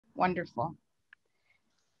Wonderful.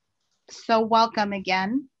 So welcome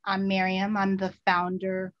again. I'm Miriam. I'm the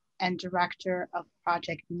founder and director of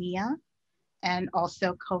Project Nia and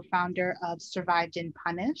also co-founder of Survived and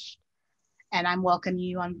Punished. And I'm welcoming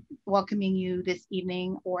you this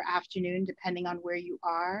evening or afternoon, depending on where you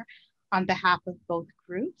are, on behalf of both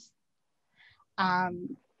groups.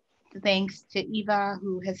 Um, Thanks to Eva,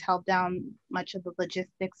 who has held down much of the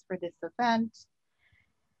logistics for this event.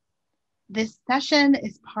 This session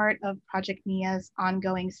is part of Project Nia's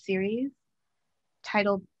ongoing series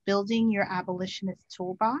titled Building Your Abolitionist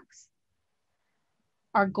Toolbox.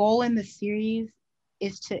 Our goal in the series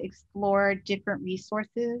is to explore different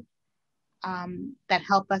resources that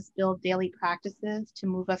help us build daily practices to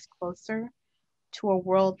move us closer to a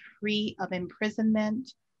world free of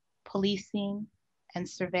imprisonment, policing, and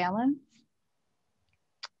surveillance.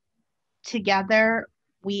 Together,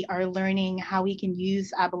 we are learning how we can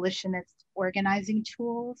use abolitionist organizing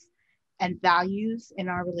tools and values in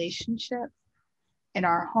our relationships, in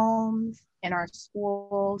our homes, in our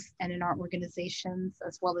schools, and in our organizations,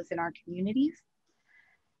 as well as in our communities.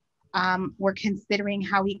 We're considering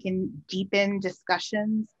how we can deepen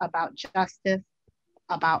discussions about justice,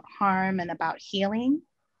 about harm, and about healing.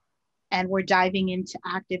 And we're diving into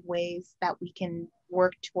active ways that we can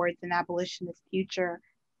work towards an abolitionist future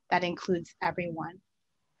that includes everyone.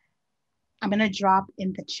 I'm going to drop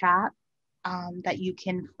in the chat that you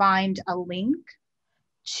can find a link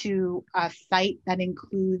to a site that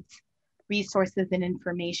includes resources and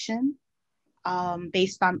information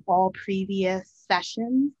based on all previous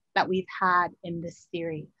sessions that we've had in this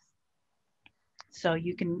series. So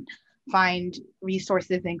you can find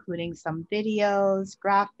resources including some videos,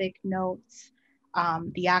 graphic notes,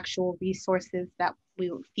 the actual resources that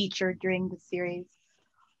we featured during the series.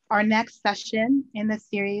 Our next session in the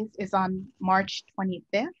series is on March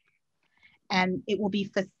 25th, and it will be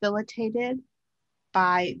facilitated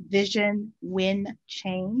by Vision Win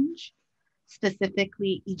Change,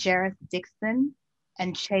 specifically Ijaris Dixon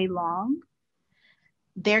and Che Long.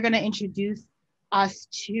 They're going to introduce us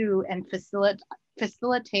to and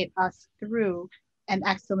facilitate us through an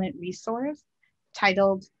excellent resource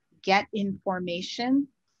titled Get Information,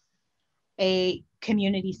 a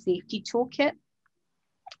community safety toolkit.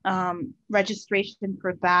 Registration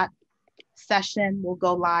for that session will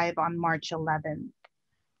go live on March 11th.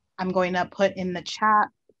 I'm going to put in the chat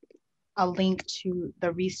a link to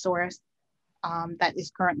the resource that is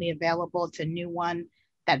currently available. It's a new one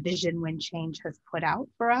that Vision Win Change has put out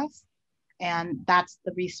for us. And that's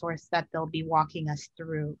the resource that they'll be walking us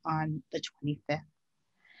through on the 25th.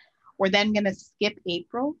 We're then going to skip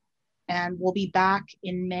April, and we'll be back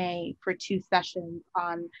in May for 2 sessions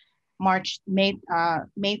on May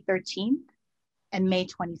 13th and May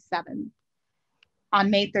 27th. On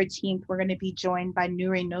May 13th, we're going to be joined by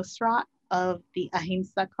Nuri Nosrat of the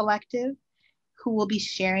Ahimsa Collective, who will be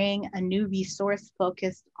sharing a new resource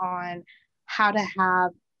focused on how to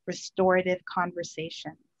have restorative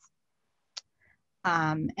conversations.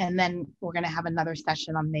 And then we're going to have another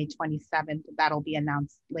session on May 27th. That'll be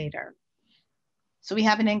announced later. So we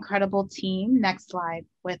have an incredible team, next slide,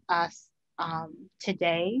 with us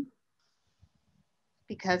today,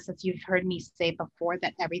 because as you've heard me say before,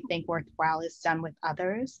 that everything worthwhile is done with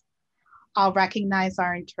others. I'll recognize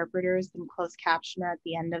our interpreters and closed captioner at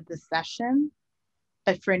the end of the session.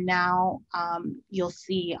 But for now, you'll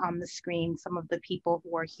see on the screen some of the people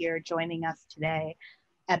who are here joining us today.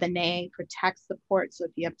 Ebene for tech support. So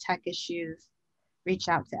if you have tech issues, reach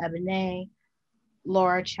out to Ebene.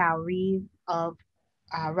 Laura Chow-Reeve of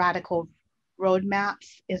Radical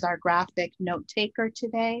Roadmaps is our graphic note taker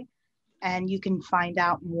today. And you can find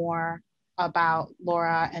out more about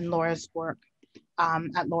Laura and Laura's work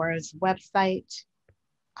at Laura's website.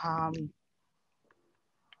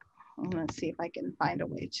 Let's see if I can find a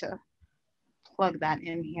way to plug that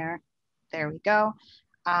in here. There we go.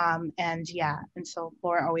 And so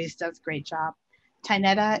Laura always does a great job.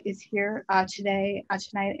 Tynetta is here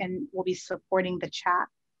tonight, and will be supporting the chat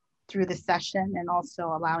through the session and also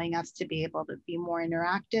allowing us to be able to be more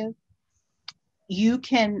interactive. You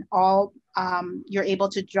can all, you're able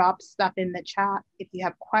to drop stuff in the chat. If you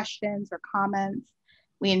have questions or comments,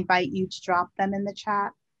 we invite you to drop them in the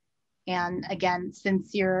chat. And again,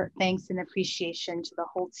 sincere thanks and appreciation to the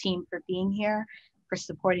whole team for being here, for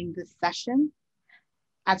supporting this session.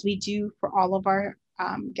 As we do for all of our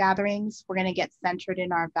gatherings, we're going to get centered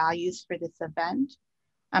in our values for this event.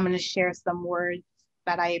 I'm going to share some words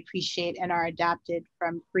that I appreciate and are adapted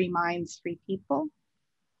from Free Minds, Free People.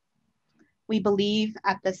 We believe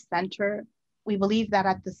that at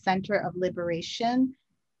the center of liberation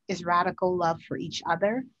is radical love for each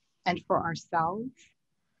other and for ourselves.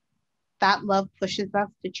 That love pushes us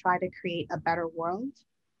to try to create a better world.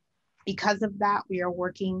 Because of that, we are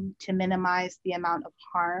working to minimize the amount of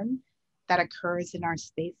harm that occurs in our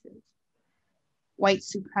spaces. White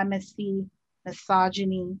supremacy,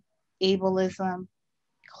 misogyny, ableism,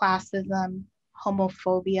 classism,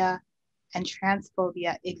 homophobia, and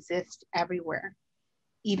transphobia exist everywhere,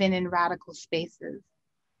 even in radical spaces.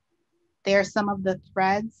 They are some of the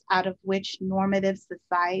threads out of which normative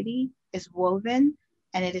society is woven,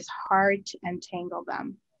 and it is hard to untangle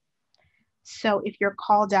them. So if you're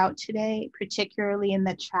called out today, particularly in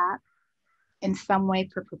the chat, in some way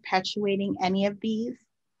for perpetuating any of these,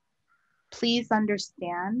 please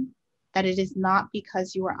understand that it is not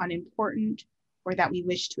because you are unimportant or that we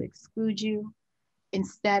wish to exclude you.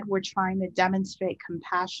 Instead, we're trying to demonstrate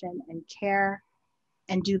compassion and care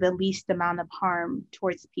and do the least amount of harm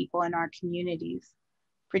towards people in our communities,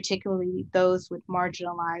 particularly those with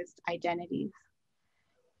marginalized identities.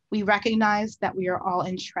 We recognize that we are all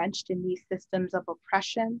entrenched in these systems of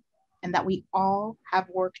oppression and that we all have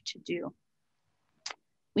work to do.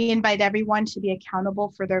 We invite everyone to be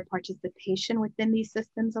accountable for their participation within these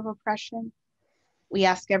systems of oppression. We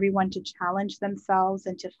ask everyone to challenge themselves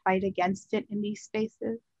and to fight against it in these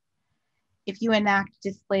spaces. If you enact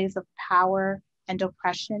displays of power and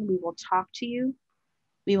oppression, we will talk to you.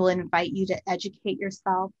 We will invite you to educate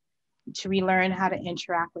yourself, to relearn how to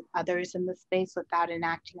interact with others in the space without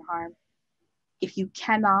enacting harm. If you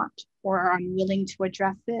cannot or are unwilling to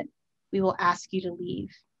address it, we will ask you to leave.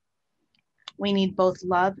 We need both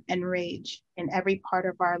love and rage in every part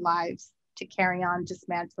of our lives to carry on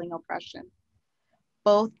dismantling oppression.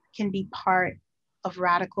 Both can be part of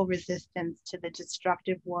radical resistance to the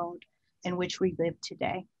destructive world in which we live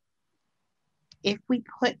today. If we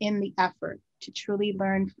put in the effort to truly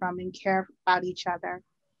learn from and care about each other,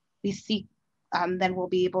 then we'll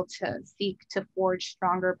be able to seek to forge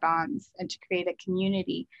stronger bonds and to create a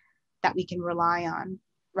community that we can rely on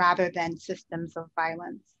rather than systems of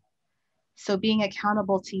violence. So being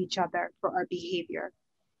accountable to each other for our behavior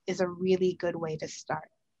is a really good way to start.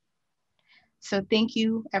 So thank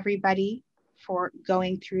you, everybody, for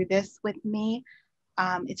going through this with me.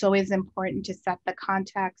 It's always important to set the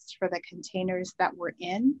context for the containers that we're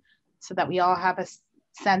in so that we all have a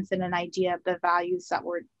sense and an idea of the values that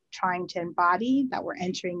we're trying to embody, that we're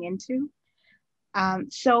entering into.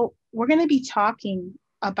 So we're going to be talking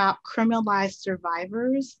about criminalized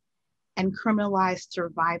survivors and criminalized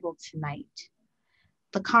survival tonight.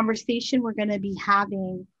 The conversation we're going to be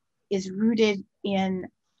having is rooted in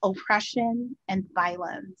oppression and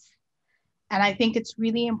violence. And I think it's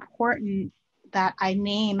really important that I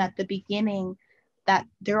name at the beginning that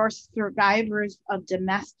there are survivors of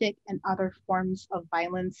domestic and other forms of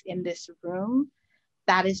violence in this room.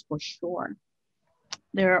 That is for sure.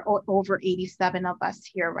 There are over 87 of us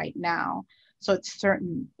here right now. So it's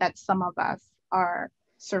certain that some of us are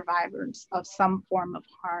survivors of some form of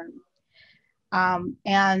harm.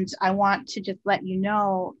 And I want to just let you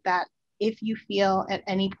know that if you feel at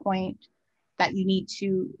any point that you need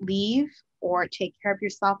to leave or take care of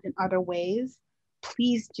yourself in other ways,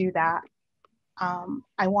 please do that.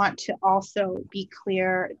 I want to also be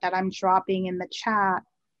clear that I'm dropping in the chat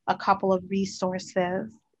a couple of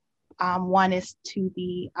resources. One is to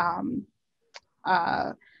the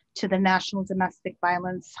National Domestic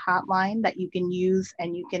Violence Hotline that you can use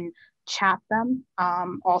and you can chat them,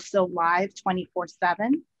 also live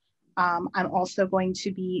 24/7. I'm also going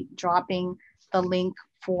to be dropping the link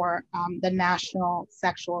for the National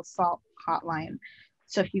Sexual Assault Hotline.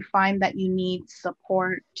 So if you find that you need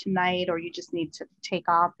support tonight or you just need to take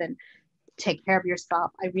off and take care of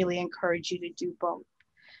yourself, I really encourage you to do both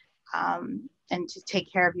and to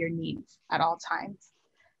take care of your needs at all times.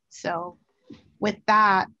 So with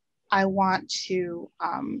that, I want to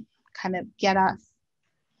kind of get us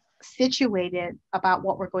situated about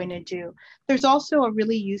what we're going to do. There's also a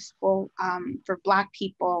really useful for Black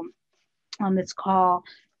people on this call.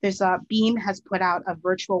 Beam has put out a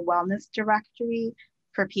virtual wellness directory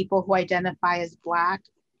for people who identify as Black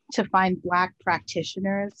to find Black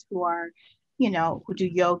practitioners who are, who do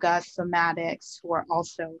yoga, somatics, who are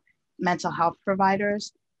also mental health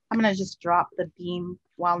providers. I'm going to just drop the Beam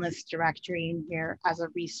wellness directory in here as a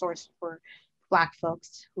resource for Black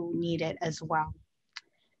folks who need it as well.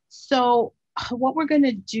 So what we're going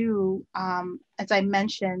to do, as I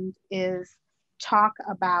mentioned, is talk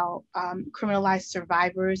about criminalized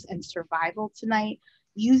survivors and survival tonight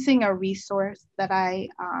using a resource that I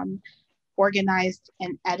organized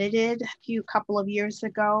and edited a couple of years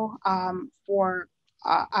ago for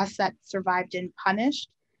us that survived and punished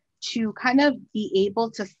to kind of be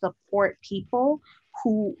able to support people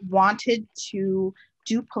who wanted to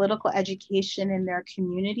do political education in their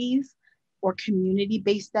communities or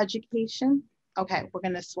community-based education. Okay, we're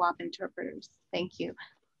going to swap interpreters. Thank you.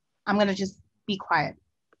 I'm going to just be quiet.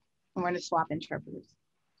 I'm going to swap interpreters.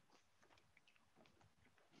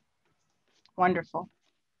 Wonderful.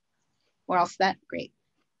 We're all set? Great.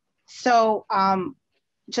 So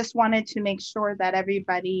just wanted to make sure that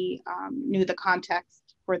everybody knew the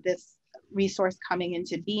context for this resource coming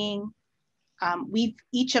into being.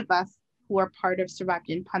 Each of us who are part of Survived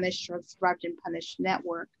and Punished or Survived and Punished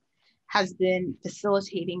Network has been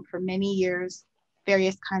facilitating for many years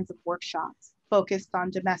various kinds of workshops focused on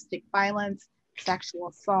domestic violence, sexual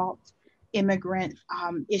assault, immigrant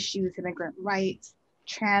issues, immigrant rights,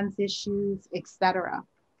 trans issues, etc.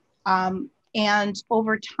 And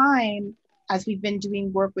over time, as we've been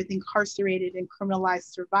doing work with incarcerated and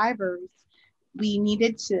criminalized survivors, we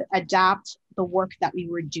needed to adapt the work that we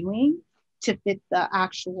were doing to fit the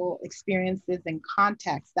actual experiences and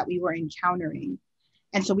context that we were encountering.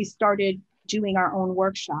 And so we started doing our own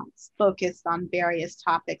workshops focused on various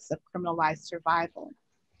topics of criminalized survival.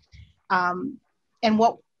 And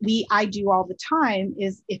what I do all the time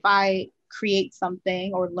is if I create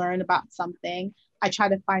something or learn about something, I try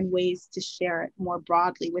to find ways to share it more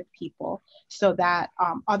broadly with people so that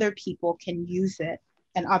other people can use it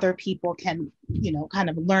and other people can, kind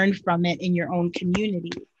of learn from it in your own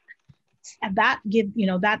community. And that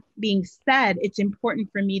being said, it's important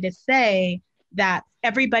for me to say that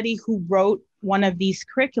everybody who wrote one of these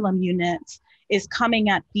curriculum units is coming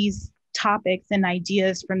at these topics and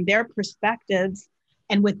ideas from their perspectives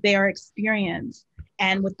and with their experience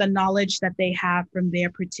and with the knowledge that they have from their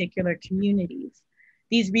particular communities.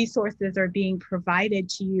 These resources are being provided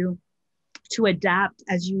to you to adapt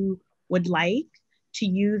as you would like, to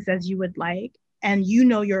use as you would like, and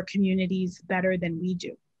your communities better than we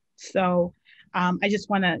do. So I just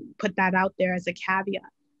want to put that out there as a caveat.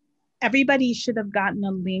 Everybody should have gotten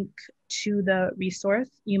a link to the resource.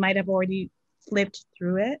 You might have already flipped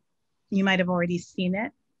through it. You might have already seen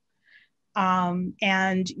it.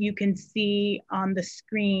 And you can see on the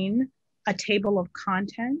screen a table of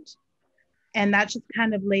content. And that just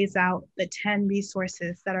kind of lays out the 10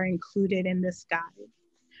 resources that are included in this guide.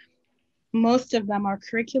 Most of them are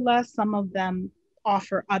curricula. Some of them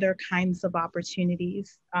offer other kinds of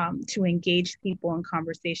opportunities to engage people in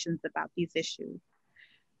conversations about these issues.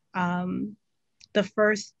 The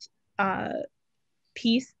first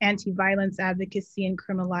piece, anti-violence advocacy and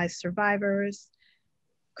criminalized survivors,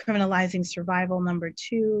 criminalizing survival, number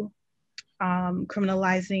 2,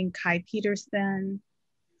 criminalizing Kai Peterson,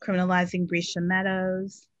 criminalizing Brescia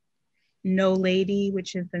Meadows, No Lady,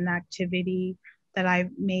 which is an activity that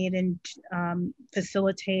I've made and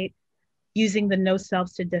facilitate, using the No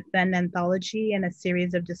Selves to Defend anthology and a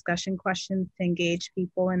series of discussion questions to engage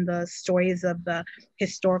people in the stories of the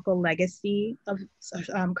historical legacy of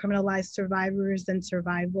criminalized survivors and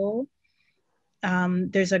survival.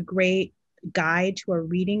 There's a great guide to a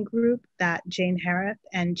reading group that Jane Hareth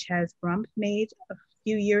and Ches Brump made a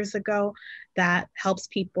few years ago that helps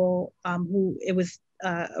people it was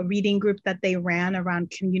a reading group that they ran around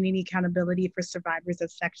community accountability for survivors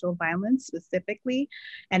of sexual violence specifically.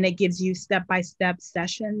 And it gives you step-by-step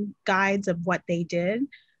session guides of what they did.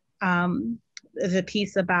 There's a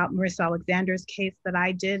piece about Marissa Alexander's case that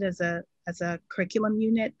I did as a curriculum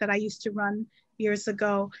unit that I used to run years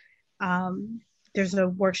ago. There's a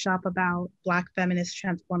workshop about Black feminist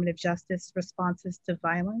transformative justice responses to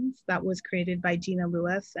violence that was created by Gina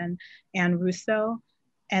Lewis and Anne Russo.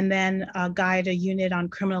 And then a unit on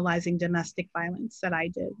criminalizing domestic violence that I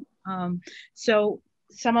did. So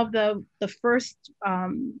some of the first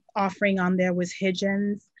offering on there was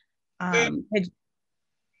Hidgens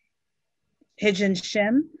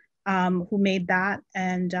Shim, who made that.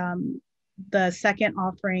 And the second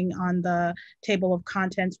offering on the table of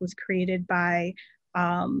contents was created by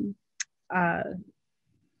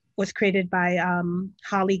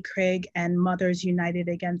Holly Craig and Mothers United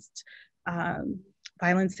Against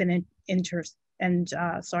Violence and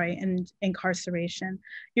incarceration.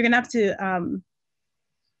 You're gonna have to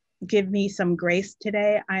give me some grace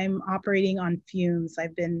today. I'm operating on fumes.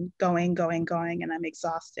 I've been going, and I'm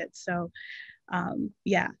exhausted. So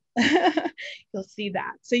yeah, you'll see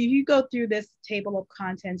that. So if you go through this table of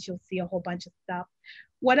contents, you'll see a whole bunch of stuff.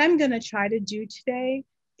 What I'm gonna try to do today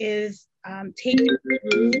is take you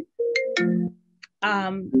through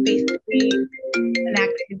basically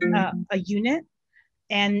a unit,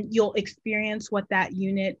 and you'll experience what that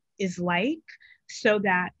unit is like so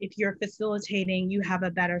that if you're facilitating, you have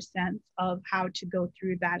a better sense of how to go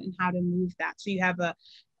through that and how to move that. So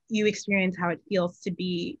you experience how it feels to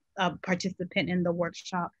be a participant in the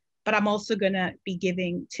workshop but I'm also going to be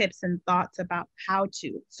giving tips and thoughts about how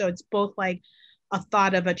to. So it's both like a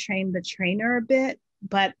thought of a train the trainer a bit,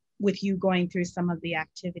 but with you going through some of the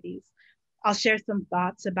activities. I'll share some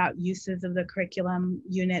thoughts about uses of the curriculum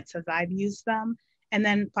units as I've used them. And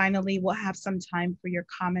then finally, we'll have some time for your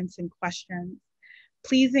comments and questions.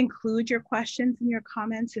 Please include your questions and your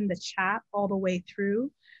comments in the chat all the way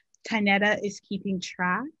through. Tynetta is keeping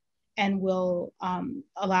track and will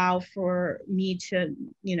allow for me to,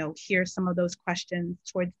 hear some of those questions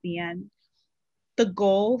towards the end. The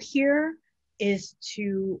goal here is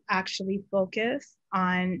to actually focus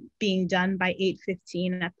on being done by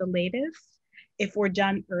 8:15 at the latest. If we're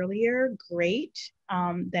done earlier, great.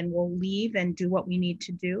 Then we'll leave and do what we need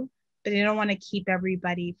to do. But I don't want to keep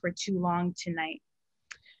everybody for too long tonight.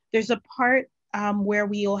 There's a part where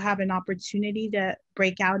we'll have an opportunity to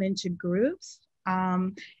break out into groups.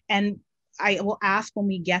 And I will ask when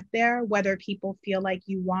we get there whether people feel like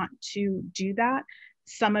you want to do that.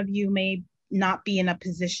 Some of you may not be in a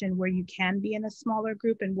position where you can be in a smaller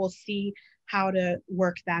group, and we'll see how to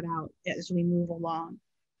work that out as we move along.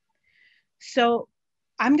 So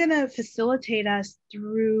I'm going to facilitate us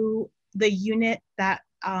through the unit that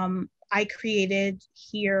I created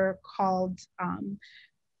here called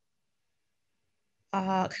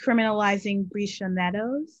Criminalizing Brescia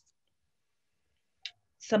Meadows.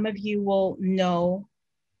 Some of you will know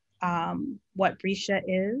what Brescia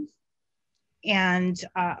is and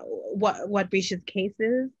what Brescia's case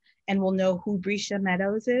is, and will know who Brescia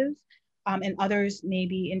Meadows is, and others may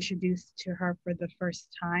be introduced to her for the first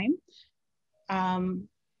time. You're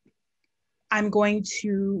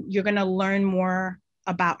going to learn more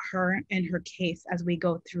about her and her case as we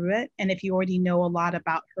go through it. And if you already know a lot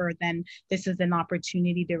about her, then this is an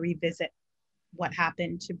opportunity to revisit what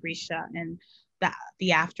happened to Brescia and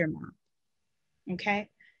the aftermath. Okay,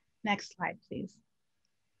 next slide, please.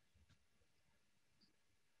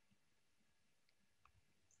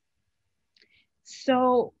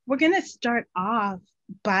 So we're going to start off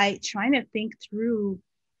by trying to think through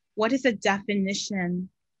what is a definition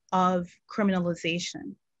of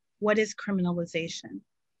criminalization. What is criminalization?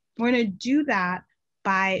 We're going to do that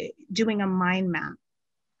by doing a mind map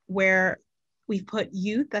where we put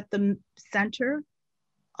youth at the center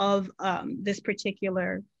of this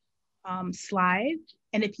particular slide.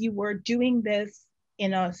 And if you were doing this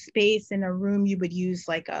in a space, in a room, you would use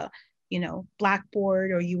like a,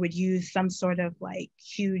 blackboard, or you would use some sort of like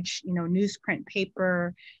huge, newsprint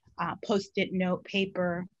paper, Post-it note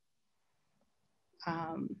paper.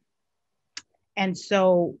 And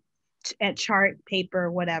so at chart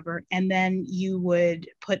paper, whatever, and then you would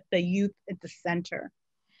put the youth at the center.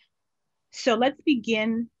 So let's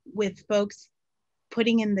begin with folks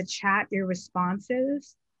putting in the chat your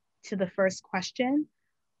responses to the first question,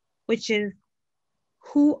 which is,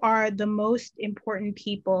 who are the most important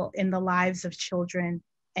people in the lives of children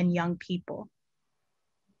and young people?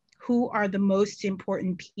 Who are the most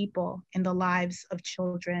important people in the lives of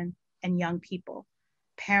children and young people?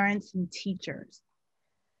 Parents and teachers,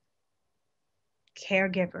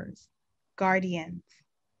 caregivers, guardians,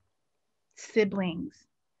 siblings,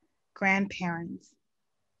 grandparents,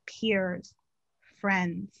 peers,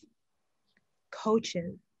 friends,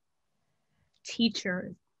 coaches,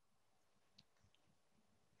 teachers,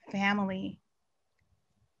 family,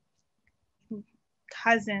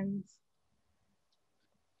 cousins,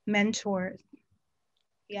 mentors.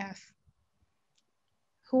 Yes.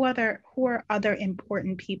 Who are other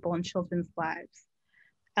important people in children's lives?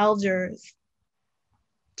 Elders,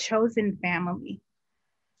 chosen family.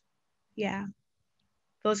 Yeah,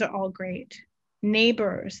 those are all great.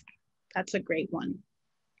 Neighbors, that's a great one.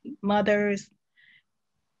 Mothers,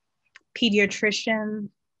 pediatricians,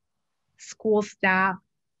 school staff,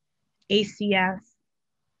 ACS,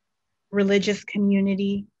 religious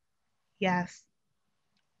community. Yes,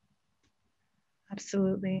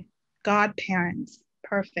 absolutely. Godparents,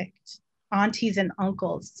 perfect. Aunties and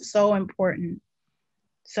uncles, so important.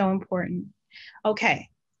 So important. Okay,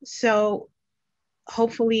 so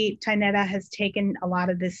hopefully Tynetta has taken a lot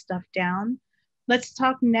of this stuff down. Let's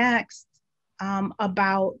talk next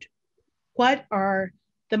about what are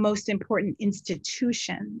the most important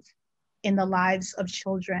institutions in the lives of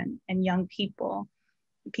children and young people.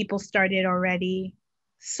 People started already: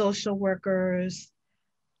 social workers,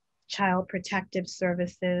 child protective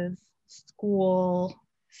services, school,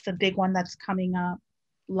 it's the big one that's coming up.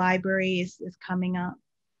 Libraries is coming up.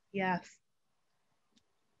 Yes,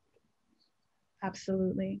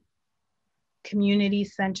 absolutely. Community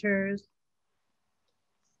centers,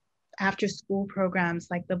 after school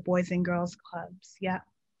programs like the Boys and Girls Clubs. Yeah.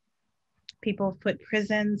 People put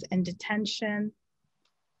prisons and detention.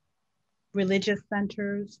 religious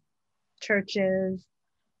centers, churches,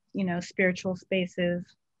 spiritual spaces,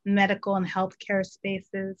 medical and healthcare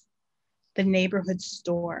spaces, the neighborhood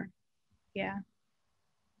store. Yeah.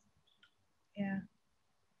 Yeah.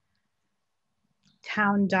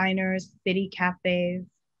 Town diners, city cafes,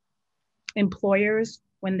 employers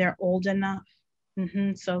when they're old enough.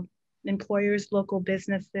 So employers, local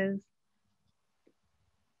businesses.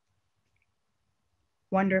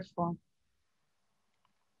 Wonderful.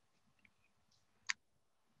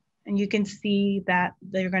 And you can see that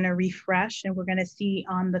they're going to refresh, and we're going to see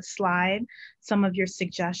on the slide some of your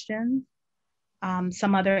suggestions,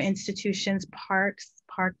 some other institutions, parks,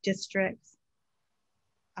 park districts,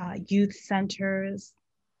 youth centers,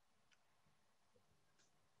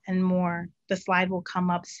 and more. The slide will come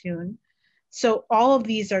up soon. So all of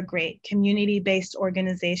these are great. Community-based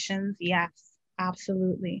organizations, yes,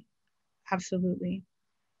 absolutely, absolutely.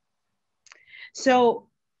 So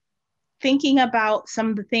thinking about some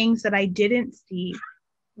of the things that I didn't see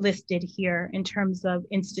listed here in terms of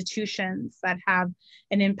institutions that have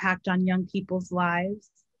an impact on young people's lives,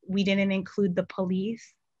 we didn't include the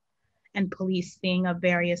police and policing of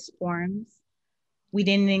various forms. We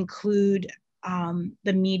didn't include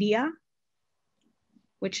the media,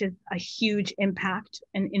 which is a huge impact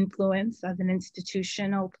and influence as an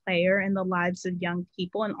institutional player in the lives of young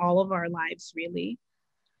people and all of our lives, really.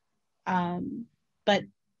 But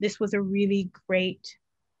this was a really great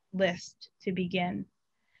list to begin.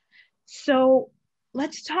 So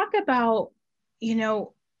let's talk about,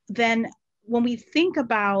 then when we think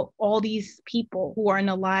about all these people who are in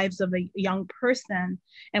the lives of a young person,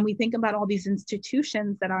 and we think about all these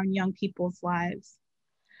institutions that are in young people's lives,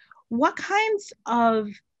 what kinds of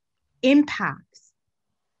impacts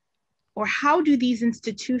or how do these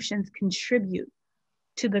institutions contribute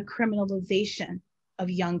to the criminalization of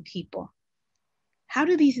young people? How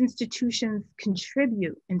do these institutions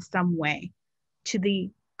contribute in some way to the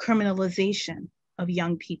criminalization of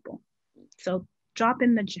young people? So drop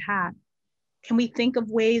in the chat. Can we think of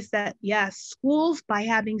ways that, yes, schools by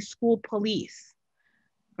having school police,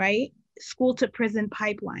 right? School to prison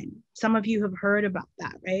pipeline. Some of you have heard about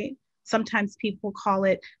that, right? Sometimes people call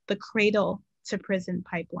it the cradle to prison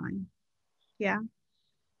pipeline. Yeah.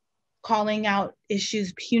 Calling out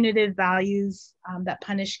issues, punitive values that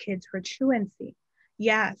punish kids for truancy.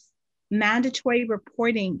 Yes. Mandatory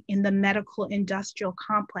reporting in the medical industrial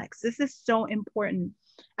complex. This is so important.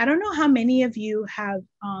 I don't know how many of you have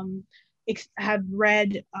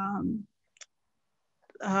read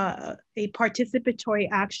a participatory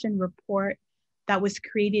action report that was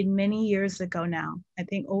created many years ago now, I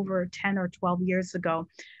think over 10 or 12 years ago,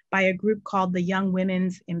 by a group called the Young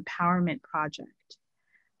Women's Empowerment Project.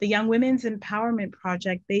 The Young Women's Empowerment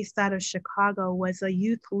Project, based out of Chicago, was a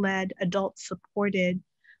youth-led, adult-supported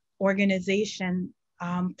organization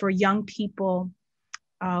for young people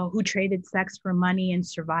who traded sex for money and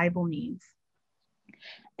survival needs.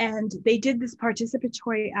 And they did this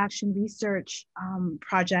participatory action research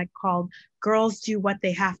project called Girls Do What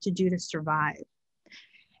They Have to Do to Survive.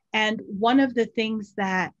 And one of the things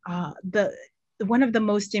that, one of the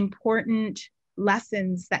most important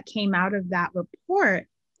lessons that came out of that report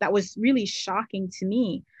that was really shocking to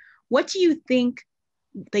me, what do you think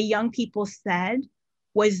the young people said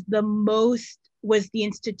was the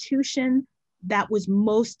institution that was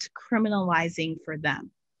most criminalizing for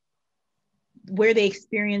them, where they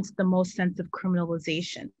experienced the most sense of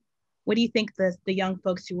criminalization? What do you think the young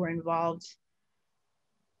folks who were involved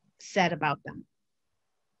said about them?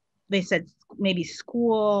 They said maybe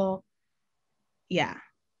school, yeah,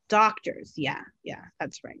 doctors, yeah,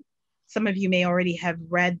 that's right. Some of you may already have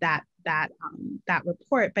read that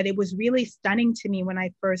report, but it was really stunning to me when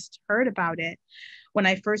I first heard about it, when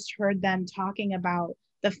I first heard them talking about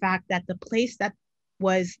the fact that the place that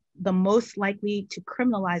was the most likely to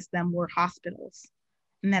criminalize them were hospitals,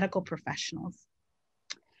 medical professionals.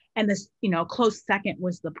 And this, close second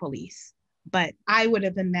was the police. But I would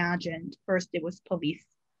have imagined first it was police,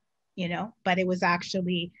 but it was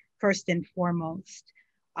actually first and foremost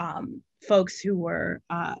folks who were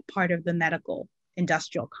part of the medical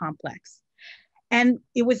industrial complex. And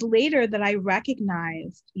it was later that I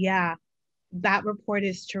recognized, yeah, that report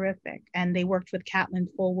is terrific. And they worked with Catlin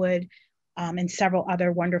Fullwood and several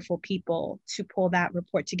other wonderful people to pull that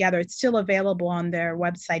report together. It's still available on their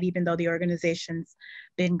website, even though the organization's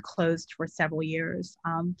been closed for several years.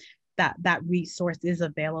 That resource is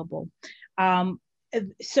available.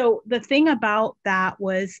 So the thing about that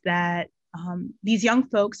was that these young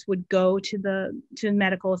folks would go to the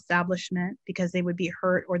medical establishment because they would be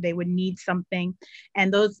hurt or they would need something,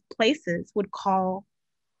 and those places would call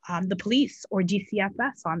the police or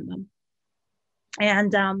DCFS on them.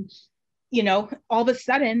 And, all of a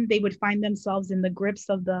sudden they would find themselves in the grips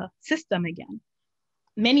of the system again.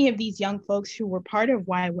 Many of these young folks who were part of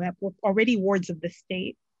YWEP were already wards of the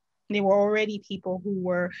state. They were already people who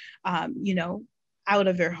were, out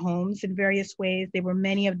of their homes in various ways. They were,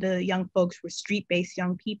 many of the young folks were street-based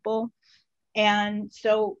young people. And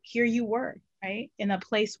so here you were, right, in a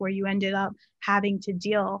place where you ended up having to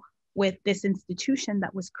deal with this institution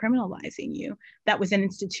that was criminalizing you, that was an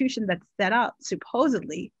institution that's set up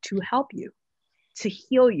supposedly to help you, to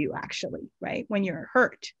heal you, actually, right, when you're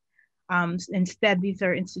hurt. Instead, these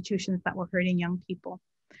are institutions that were hurting young people.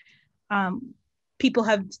 People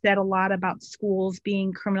have said a lot about schools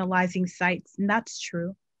being criminalizing sites, and that's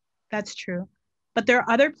true. That's true. But there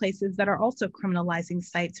are other places that are also criminalizing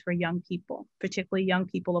sites for young people, particularly young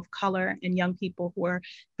people of color and young people who are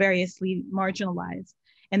variously marginalized.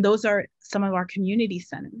 And those are some of our community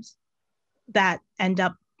centers that end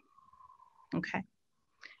up,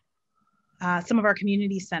 some of our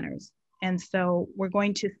community centers. And so we're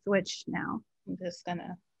going to switch now. I'm just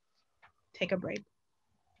gonna take a break.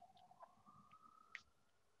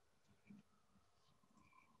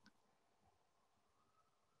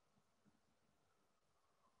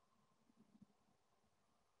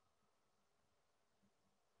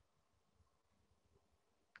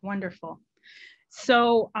 Wonderful.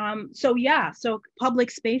 So public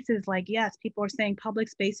spaces, like, yes, people are saying public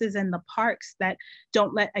spaces in the parks that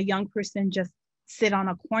don't let a young person just sit on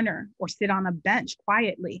a corner or sit on a bench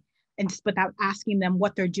quietly and just without asking them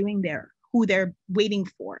what they're doing there, who they're waiting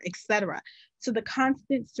for, etc. So the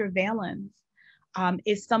constant surveillance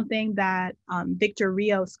is something that Victor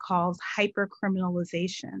Rios calls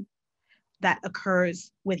hypercriminalization that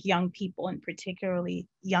occurs with young people, and particularly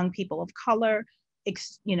young people of color,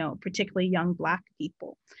 particularly young Black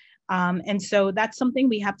people. And so that's something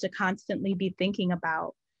we have to constantly be thinking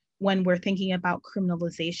about when we're thinking about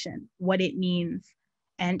criminalization, what it means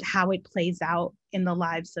and how it plays out in the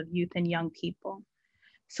lives of youth and young people.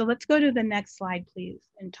 So let's go to the next slide, please,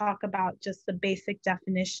 and talk about just the basic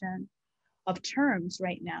definition of terms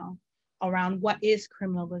right now around what is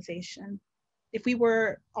criminalization. If we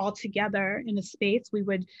were all together in a space, we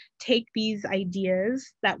would take these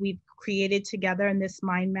ideas that we've created together in this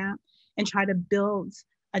mind map and try to build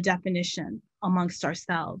a definition amongst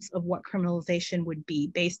ourselves of what criminalization would be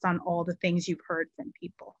based on all the things you've heard from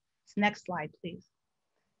people. So next slide, please.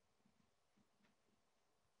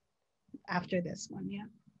 After this one, yeah.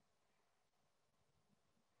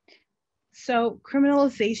 So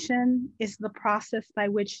criminalization is the process by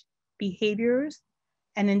which behaviors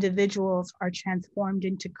and individuals are transformed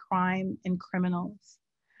into crime and criminals.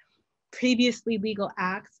 Previously legal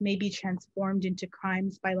acts may be transformed into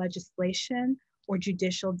crimes by legislation or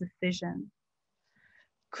judicial decision.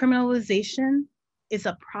 Criminalization is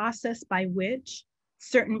a process by which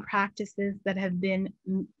certain practices that have been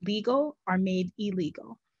legal are made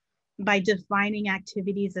illegal. By defining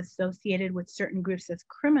activities associated with certain groups as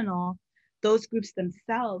criminal, those groups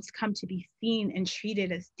themselves come to be seen and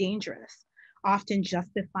treated as dangerous, often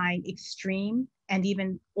justifying extreme and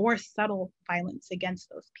even or subtle violence against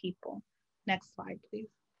those people. Next slide, please.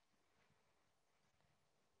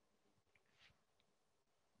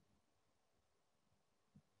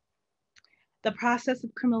 The process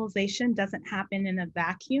of criminalization doesn't happen in a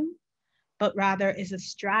vacuum, but rather is a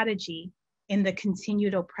strategy in the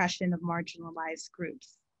continued oppression of marginalized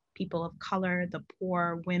groups, people of color, the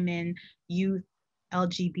poor, women, youth,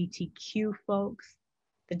 LGBTQ folks,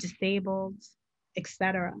 the disabled,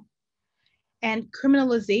 etc. And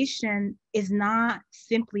criminalization is not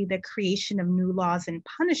simply the creation of new laws and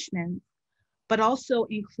punishments, but also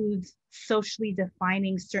includes socially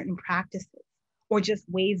defining certain practices or just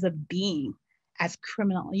ways of being as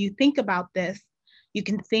criminal. You think about this, you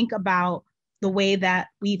can think about the way that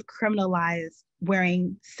we've criminalized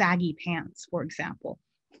wearing saggy pants, for example,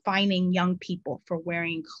 fining young people for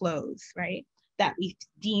wearing clothes, right? That we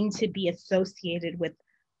deem to be associated with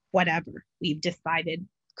whatever we've decided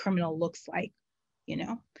criminal looks like, you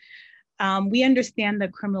know? We understand the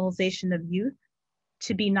criminalization of youth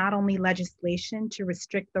to be not only legislation to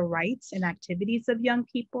restrict the rights and activities of young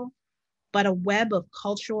people, but a web of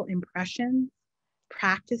cultural impressions,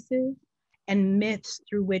 practices, and myths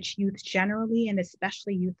through which youth generally, and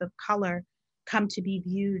especially youth of color, come to be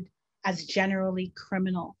viewed as generally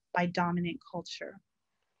criminal by dominant culture.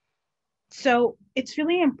 So it's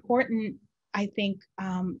really important, I think,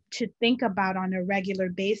 to think about on a regular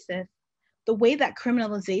basis the way that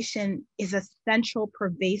criminalization is a central,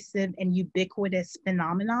 pervasive, and ubiquitous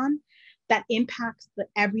phenomenon that impacts the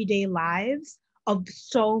everyday lives of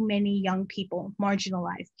so many young people,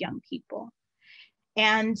 marginalized young people.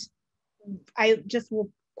 And I just will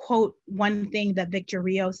quote one thing that Victor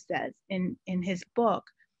Rios says in his book.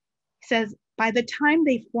 He says, by the time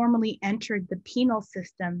they formally entered the penal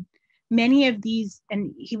system, many of these,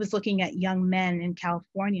 and he was looking at young men in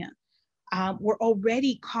California, were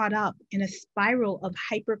already caught up in a spiral of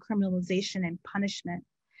hypercriminalization and punishment.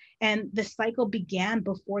 And the cycle began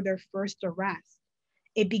before their first arrest.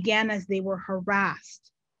 It began as they were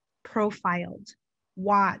harassed, profiled,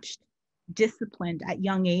 watched, disciplined at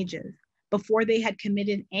young ages before they had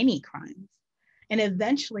committed any crimes. And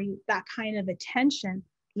eventually, that kind of attention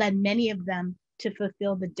led many of them to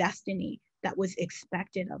fulfill the destiny that was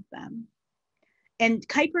expected of them. And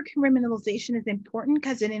hypercriminalization is important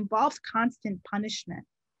because it involves constant punishment.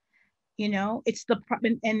 You know, it's the,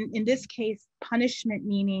 and in this case, punishment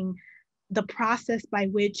meaning the process by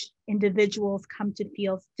which individuals come to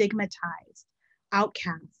feel stigmatized,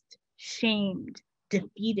 outcast, shamed,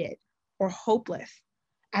 defeated, or hopeless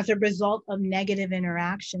as a result of negative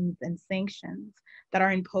interactions and sanctions that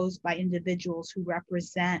are imposed by individuals who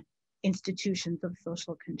represent institutions of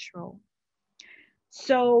social control.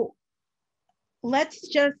 So let's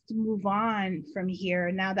just move on from here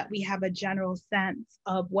now that we have a general sense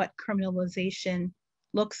of what criminalization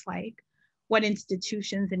looks like, what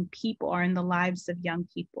institutions and people are in the lives of young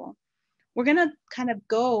people. We're going to kind of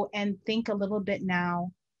go and think a little bit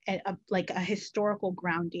now at like a historical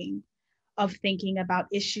grounding of thinking about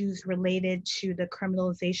issues related to the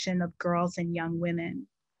criminalization of girls and young women.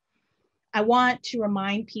 I want to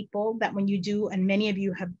remind people that when you do, and many of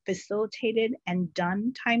you have facilitated and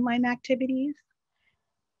done timeline activities,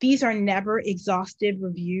 these are never exhaustive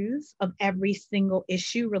reviews of every single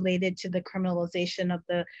issue related to the criminalization of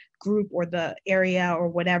the group or the area or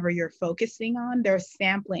whatever you're focusing on. They're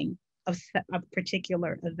sampling of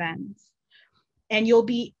particular events. And you'll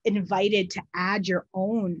be invited to add your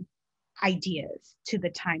own ideas to the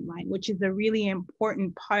timeline, which is a really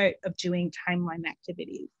important part of doing timeline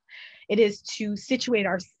activities. It is to situate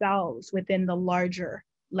ourselves within the larger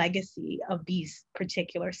legacy of these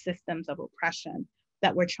particular systems of oppression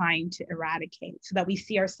that we're trying to eradicate, so that we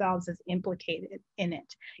see ourselves as implicated in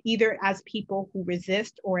it, either as people who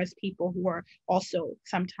resist or as people who are also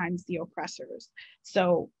sometimes the oppressors.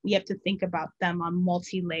 So we have to think about them on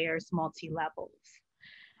multi-layers, multi-levels.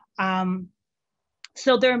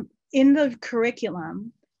 So there, in the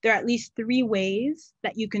curriculum, there are at least 3 ways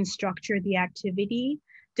that you can structure the activity,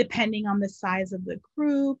 depending on the size of the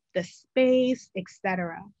group, the space,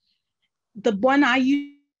 etc. The one I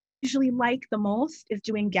usually like the most is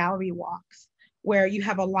doing gallery walks, where you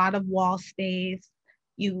have a lot of wall space.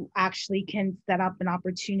 You actually can set up an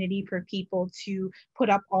opportunity for people to put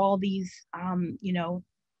up all these,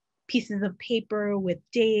 pieces of paper with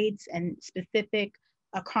dates and specific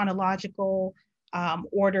chronological,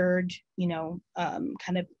 ordered,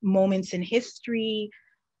 kind of moments in history.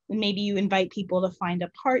 Maybe you invite people to find a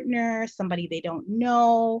partner, somebody they don't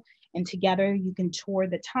know, and together you can tour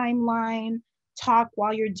the timeline, talk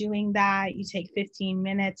while you're doing that. You take 15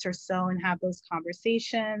 minutes or so and have those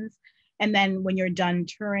conversations. And then when you're done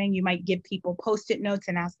touring, you might give people Post-it notes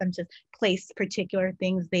and ask them to place particular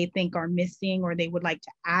things they think are missing or they would like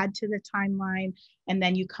to add to the timeline. And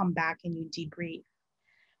then you come back and you debrief.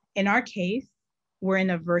 In our case, we're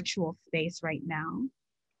in a virtual space right now,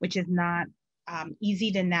 which is not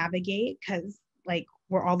easy to navigate because like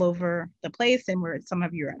we're all over the place and some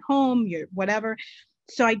of you are at home, you're whatever.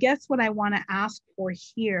 So I guess what I want to ask for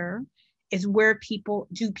here is where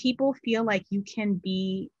do people feel like you can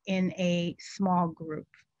be in a small group?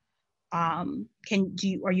 Are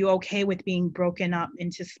you okay with being broken up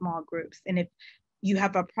into small groups? And if you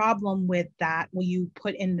have a problem with that, will you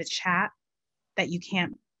put in the chat that you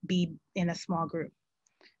can't be in a small group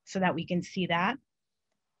so that we can see that?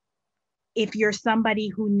 If you're somebody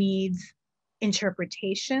who needs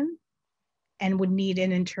interpretation and would need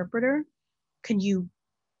an interpreter, can you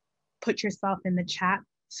put yourself in the chat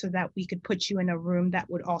so that we could put you in a room that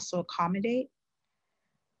would also accommodate?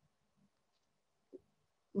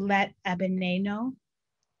 Let Ebene know.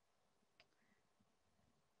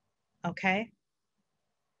 Okay.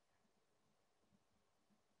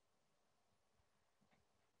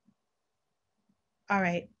 All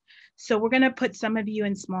right. So we're going to put some of you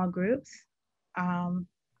in small groups.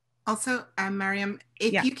 Also, Mariam,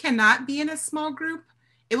 if you cannot be in a small group,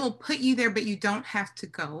 it will put you there, but you don't have to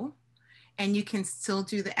go. And you can still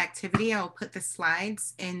do the activity. I'll put the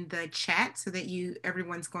slides in the chat so that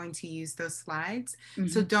everyone's going to use those slides. Mm-hmm.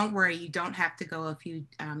 So don't worry, you don't have to go if you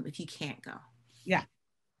can't go. Yeah.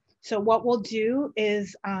 So what we'll do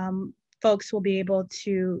is folks will be able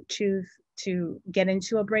to choose to get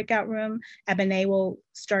into a breakout room. Ebene will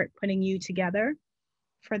start putting you together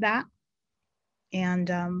for that.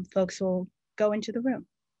 and folks will go into the room.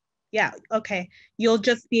 Yeah, okay. You'll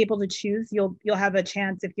just be able to choose. You'll have a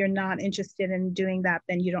chance. If you're not interested in doing that,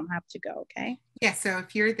 then you don't have to go, okay? Yeah, so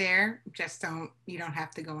if you're there, just you don't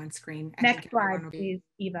have to go on screen. I Next think slide, everyone will be. please,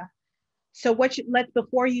 Eva. So let's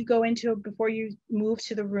before you move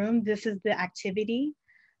to the room, this is the activity.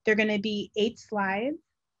 There are going to be 8 slides.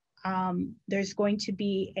 There's going to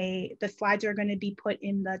be the slides are going to be put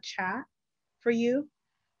in the chat for you.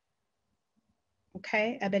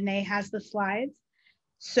 Okay, Ebene has the slides.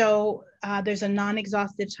 So there's a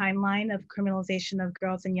non-exhaustive timeline of criminalization of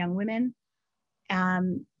girls and young women.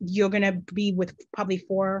 You're going to be with probably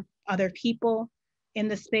 4 other people in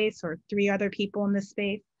the space, or 3 other people in the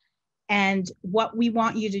space. And what we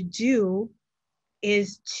want you to do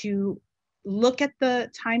is to look at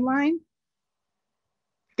the timeline,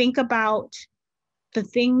 think about the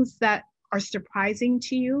things that are surprising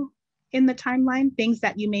to you in the timeline, things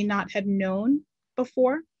that you may not have known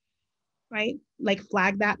before, right? Like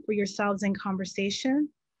flag that for yourselves in conversation.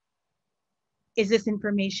 Is this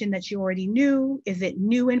information that you already knew? Is it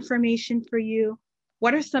new information for you?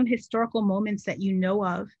 What are some historical moments that you know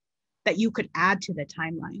of that you could add to the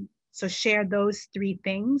timeline? So share those 3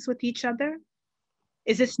 things with each other.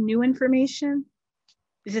 Is this new information?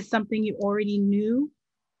 Is this something you already knew?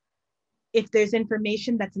 If there's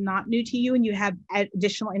information that's not new to you and you have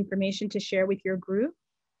additional information to share with your group,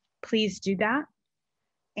 please do that.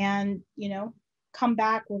 And, come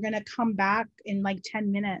back. We're going to come back in like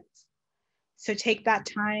 10 minutes. So take that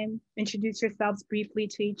time, introduce yourselves briefly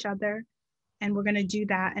to each other, and we're going to do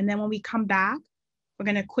that. And then when we come back, we're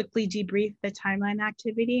going to quickly debrief the timeline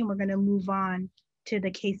activity, and we're going to move on to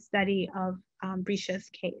the case study of Brisha's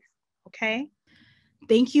case. Okay?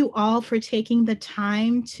 Thank you all for taking the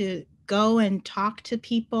time to go and talk to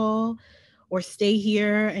people or stay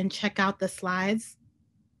here and check out the slides.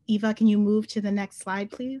 Eva, can you move to the next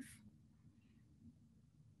slide, please?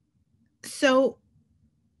 So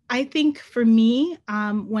I think for me,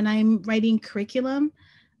 when I'm writing curriculum,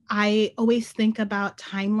 I always think about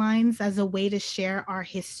timelines as a way to share our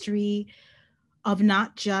history of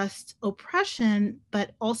not just oppression,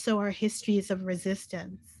 but also our histories of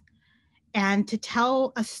resistance, and to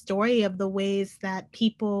tell a story of the ways that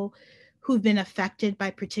people who've been affected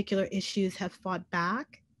by particular issues have fought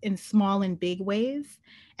back in small and big ways,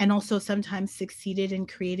 and also sometimes succeeded in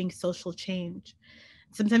creating social change.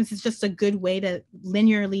 Sometimes it's just a good way to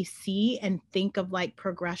linearly see and think of like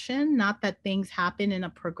progression, not that things happen in a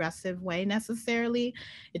progressive way necessarily.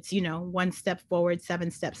 It's, 1 step forward,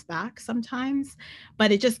 7 steps back sometimes,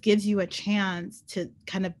 but it just gives you a chance to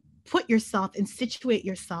kind of put yourself and situate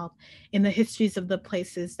yourself in the histories of the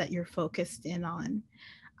places that you're focused in on.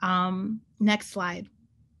 Next slide.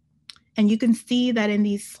 And you can see that in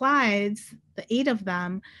these slides, the 8 of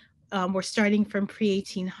them, we're starting from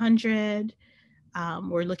pre-1800.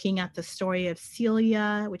 We're looking at the story of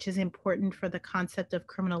Celia, which is important for the concept of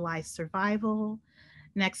criminalized survival.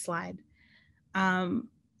 Next slide.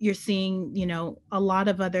 You're seeing, a lot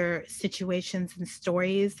of other situations and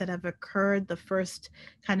stories that have occurred. The first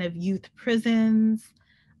kind of youth prisons,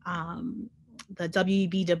 the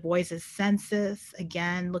W.E.B. Du Bois's census,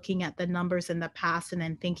 again, looking at the numbers in the past and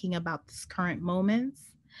then thinking about this current moments.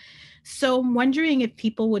 So I'm wondering if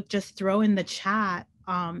people would just throw in the chat,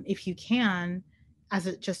 if you can, as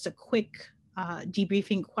just a quick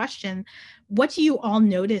debriefing question, what do you all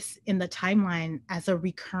notice in the timeline as a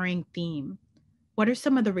recurring theme? What are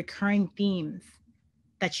some of the recurring themes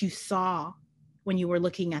that you saw when you were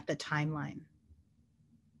looking at the timeline?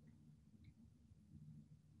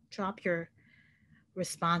 Drop your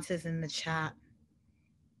responses in the chat.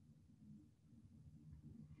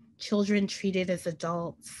 Children treated as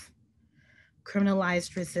adults,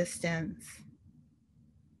 criminalized resistance.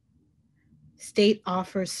 State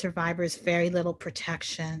offers survivors very little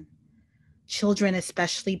protection. Children,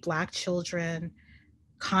 especially Black children,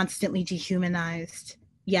 constantly dehumanized.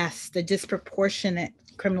 Yes, the disproportionate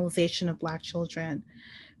criminalization of Black children,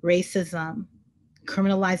 racism,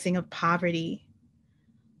 criminalizing of poverty.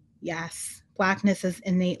 Yes, Blackness is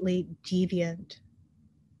innately deviant.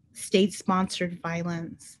 State-sponsored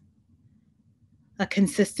violence, a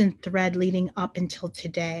consistent thread leading up until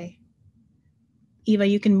today. Eva,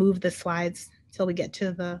 you can move the slides till we get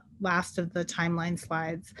to the last of the timeline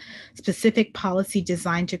slides. Specific policy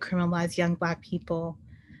designed to criminalize young Black people.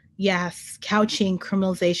 Yes, couching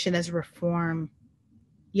criminalization as reform.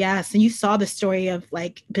 Yes, and you saw the story of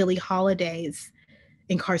like Billie Holiday's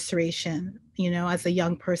incarceration, as a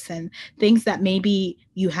young person, things that maybe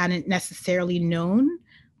you hadn't necessarily known,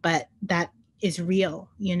 but that is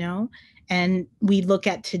real, and we look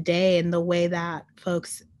at today and the way that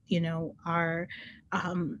folks, are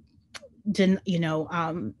um, you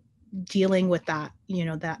know dealing with that,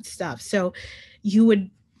 that stuff. So you would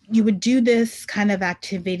you would do this kind of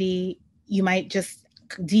activity. You might just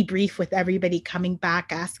debrief with everybody coming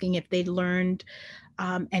back, asking if they learned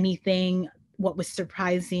anything, what was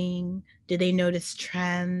surprising, did they notice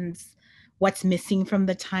trends, what's missing from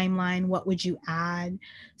the timeline, what would you add.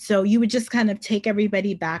 So you would just kind of take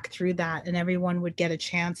everybody back through that, and everyone would get a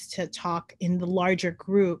chance to talk in the larger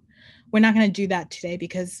group. We're not going to do that today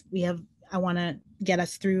because I want to get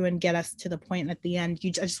us through and get us to the point at the end. I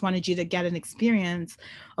just wanted you to get an experience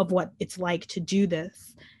of what it's like to do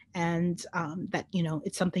this, and that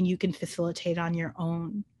it's something you can facilitate on your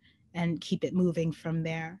own and keep it moving from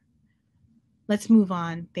there. Let's move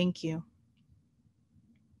on. Thank you.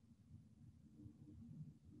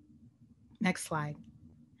 Next slide.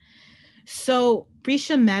 So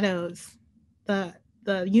Brescia Meadows, the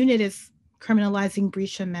the unit is criminalizing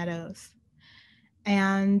Brescia Meadows.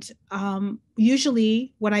 And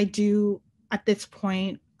usually what I do at this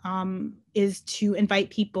point is to invite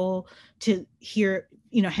people to hear,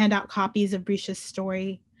 hand out copies of Brescia's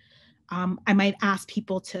story. I might ask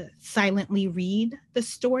people to silently read the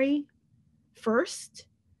story first.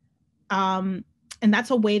 Um, and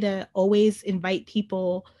that's a way to always invite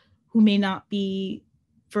people who may not be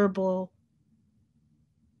verbal.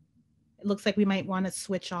 It looks like we might want to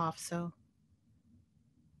switch off. So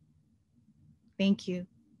thank you.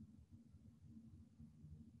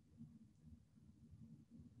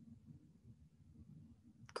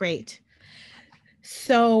 Great.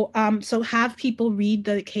 So have people read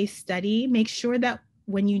the case study. Make sure that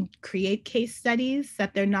when you create case studies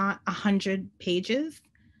that they're not 100 pages.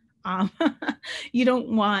 Um, you don't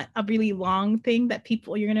want a really long thing that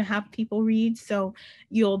you're going to have people read. So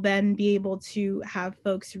you'll then be able to have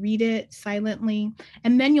folks read it silently.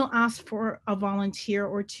 And then you'll ask for a volunteer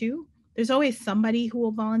or two. There's always somebody who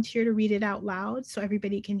will volunteer to read it out loud so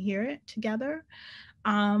everybody can hear it together.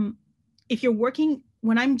 Um, if you're working,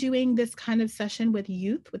 when I'm doing this kind of session with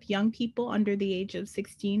youth, with young people under the age of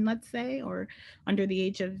 16, let's say, or under the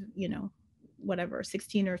age of, whatever,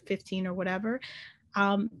 16 or 15 or whatever,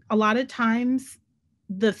 a lot of times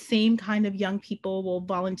the same kind of young people will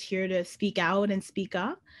volunteer to speak out and speak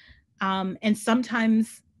up. And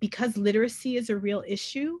sometimes because literacy is a real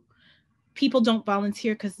issue, people don't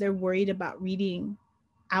volunteer because they're worried about reading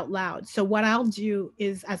out loud. So what I'll do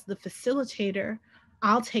is, as the facilitator,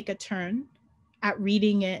 I'll take a turn at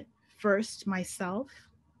reading it first myself.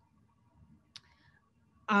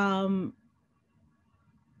 Um,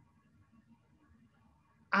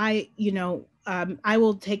 I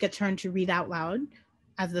will take a turn to read out loud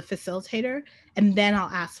as the facilitator, and then I'll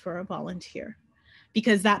ask for a volunteer,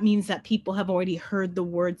 because that means that people have already heard the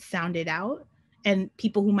words sounded out, and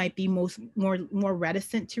people who might be more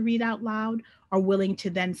reticent to read out loud are willing to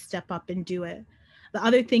then step up and do it. The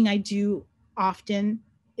other thing I do often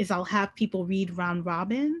is I'll have people read round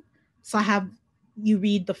robin. So I have you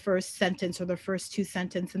read the first sentence or the first two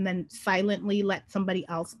sentences and then silently let somebody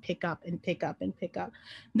else pick up and pick up and pick up.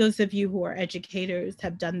 Those of you who are educators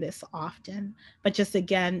have done this often, but just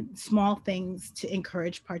again, small things to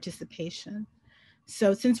encourage participation.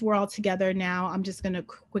 So since we're all together now, I'm just going to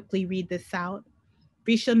quickly read this out.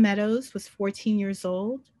 Brescia Meadows was 14 years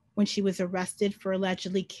old when she was arrested for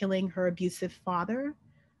allegedly killing her abusive father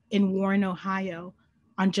in Warren, Ohio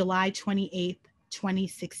on July 28th,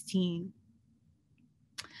 2016.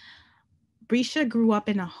 Brescia grew up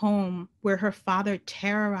in a home where her father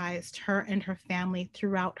terrorized her and her family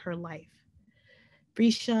throughout her life.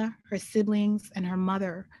 Brescia, her siblings, and her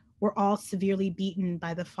mother were all severely beaten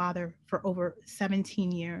by the father for over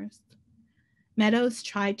 17 years. Meadows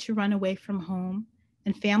tried to run away from home,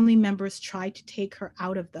 and family members tried to take her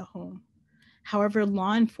out of the home. However,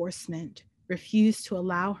 law enforcement refused to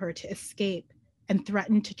allow her to escape and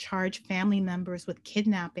threatened to charge family members with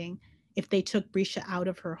kidnapping if they took Brescia out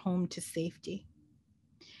of her home to safety.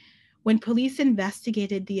 When police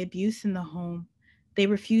investigated the abuse in the home, they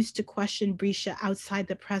refused to question Brescia outside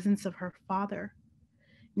the presence of her father.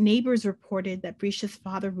 Neighbors reported that Brescia's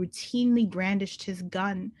father routinely brandished his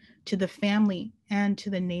gun to the family and to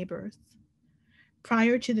the neighbors.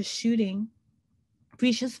 Prior to the shooting,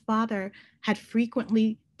 Brescia's father had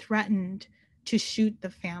frequently threatened to shoot the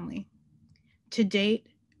family. To date,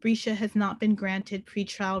 Brescia has not been granted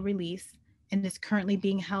pretrial release and is currently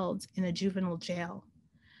being held in a juvenile jail.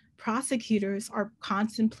 Prosecutors are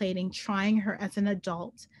contemplating trying her as an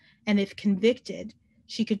adult, and if convicted,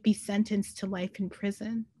 she could be sentenced to life in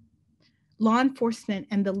prison. Law enforcement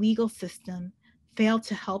and the legal system failed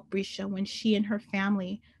to help Brescia when she and her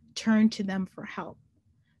family turned to them for help.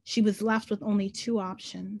 She was left with only two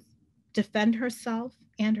options: defend herself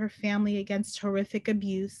and her family against horrific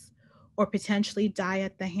abuse, or potentially die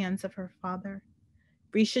at the hands of her father.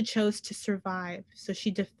 Brescia chose to survive, so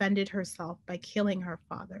she defended herself by killing her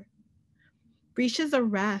father. Brescia's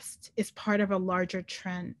arrest is part of a larger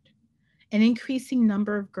trend. An increasing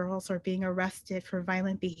number of girls are being arrested for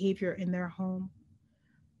violent behavior in their home.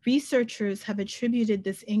 Researchers have attributed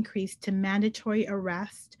this increase to mandatory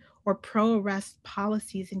arrest or pro arrest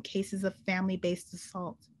policies in cases of family based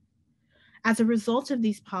assault. As a result of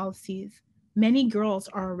these policies, many girls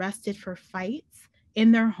are arrested for fights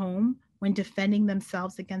in their home when defending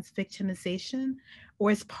themselves against victimization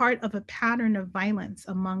or as part of a pattern of violence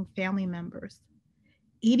among family members.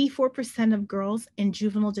 84% of girls in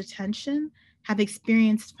juvenile detention have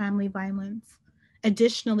experienced family violence.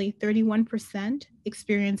 Additionally, 31%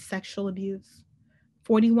 experience sexual abuse,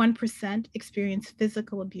 41% experience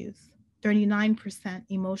physical abuse, 39%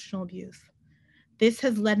 emotional abuse. This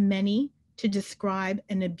has led many to describe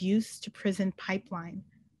an abuse to prison pipeline,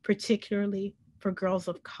 particularly for girls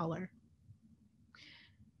of color.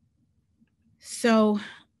 So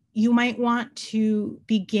you might want to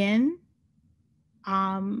begin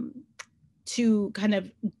to kind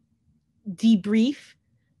of debrief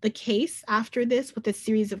the case after this with a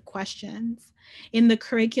series of questions. In the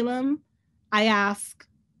curriculum, I ask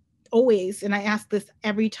always, and I ask this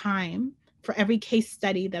every time for every case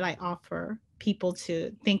study that I offer people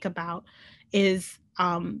to think about, is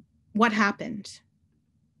what happened,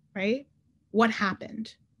 right? What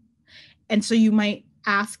happened? And so you might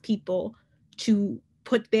ask people to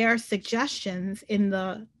put their suggestions in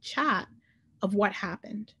the chat of what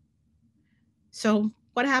happened. So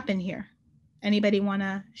what happened here? Anybody want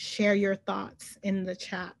to share your thoughts in the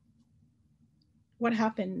chat? What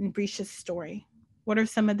happened in Brescia's story? What are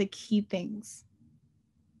some of the key things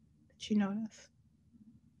that you notice?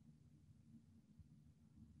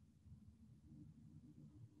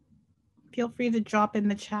 Feel free to drop in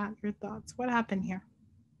the chat your thoughts. What happened here?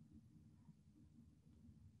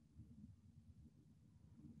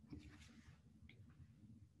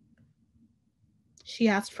 She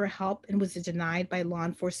asked for help and was denied by law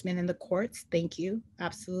enforcement and the courts. Thank you.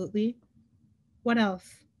 Absolutely. What else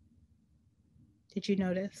did you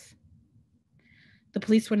notice? The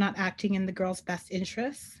police were not acting in the girl's best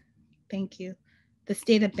interests. Thank you. The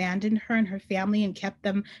state abandoned her and her family and kept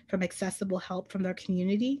them from accessible help from their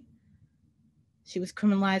community. She was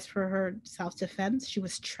criminalized for her self-defense. She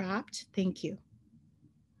was trapped. Thank you.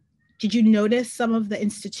 Did you notice some of the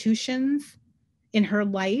institutions in her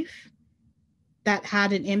life that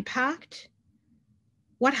had an impact?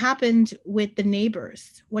 What happened with the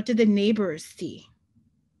neighbors? What did the neighbors see?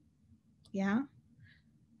 Yeah.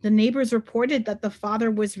 The neighbors reported that the father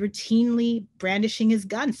was routinely brandishing his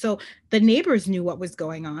gun. So the neighbors knew what was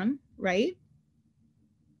going on, right?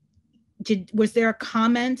 Was there a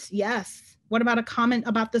comment? Yes. What about a comment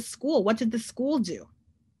about the school? What did the school do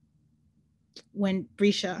when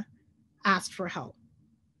Brescia asked for help?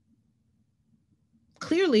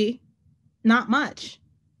 Clearly, not much,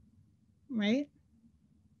 right?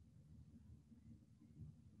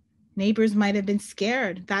 Neighbors might have been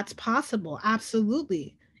scared. That's possible.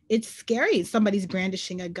 Absolutely. It's scary. Somebody's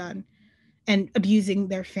brandishing a gun and abusing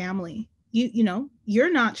their family. You know,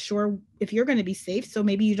 you're not sure if you're going to be safe, so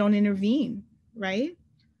maybe you don't intervene, right?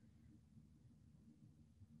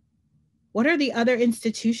 What are the other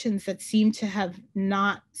institutions that seem to have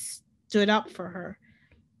not stood up for her?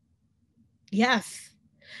 Yes,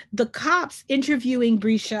 the cops interviewing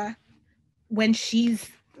Brescia when she's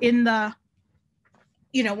in the,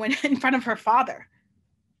 when in front of her father.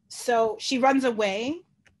 So she runs away.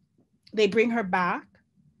 They bring her back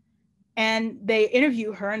and they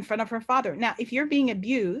interview her in front of her father. Now, if you're being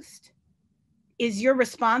abused, is your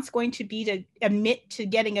response going to be to admit to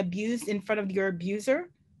getting abused in front of your abuser,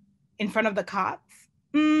 in front of the cops?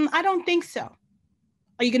 I don't think so.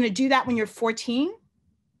 Are you going to do that when you're 14,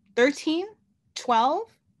 13, 12,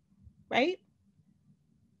 right?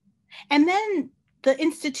 And then the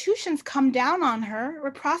institutions come down on her,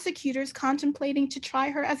 or prosecutors contemplating to try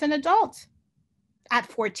her as an adult at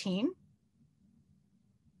 14.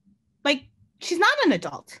 Like, she's not an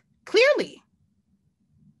adult, clearly.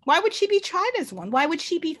 Why would she be tried as one? Why would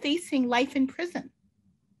she be facing life in prison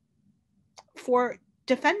for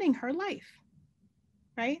defending her life,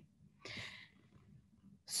 right?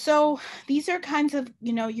 So these are kinds of,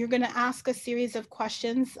 you're going to ask a series of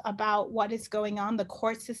questions about what is going on. The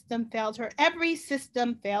court system failed her. Every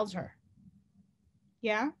system failed her.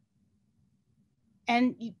 Yeah.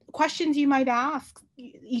 And questions you might ask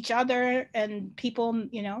each other and people,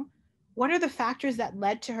 What are the factors that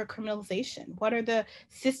led to her criminalization? What are the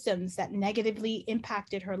systems that negatively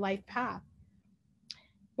impacted her life path?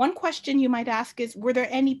 One question you might ask is, were there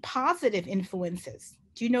any positive influences?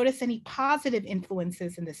 Do you notice any positive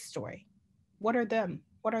influences in this story? What are them?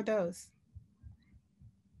 What are those?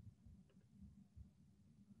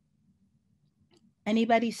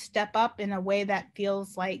 Anybody step up in a way that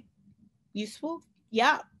feels like useful?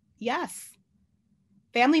 Yeah, yes.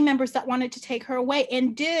 Family members that wanted to take her away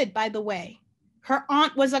and did, by the way. Her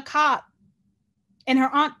aunt was a cop, and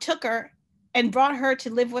her aunt took her and brought her to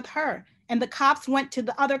live with her. And the cops went to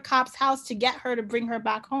the other cop's house to get her to bring her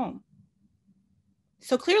back home.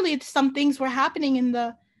 So clearly some things were happening in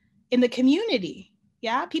the community.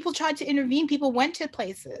 Yeah, people tried to intervene, people went to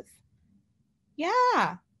places.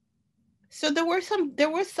 Yeah. So there was some,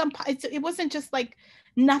 it wasn't just like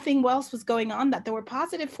nothing else was going on, that there were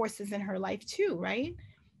positive forces in her life too, right?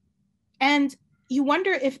 And you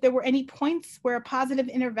wonder if there were any points where a positive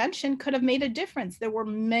intervention could have made a difference. There were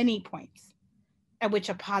many points at which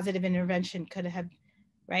a positive intervention could have,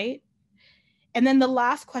 right? And then the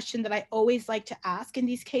last question that I always like to ask in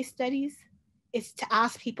these case studies is to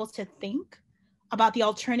ask people to think about the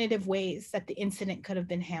alternative ways that the incident could have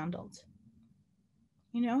been handled.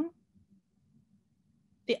 You know,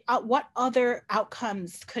 what other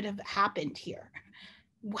outcomes could have happened here?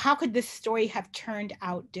 How could this story have turned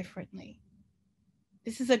out differently?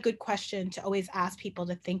 This is a good question to always ask people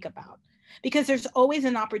to think about, because there's always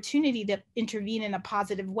an opportunity to intervene in a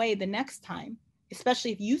positive way the next time,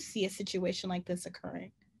 especially if you see a situation like this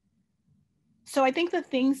occurring. So I think the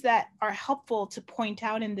things that are helpful to point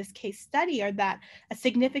out in this case study are that a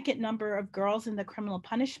significant number of girls in the criminal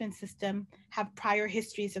punishment system have prior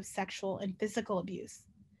histories of sexual and physical abuse.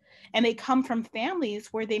 And they come from families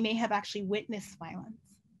where they may have actually witnessed violence.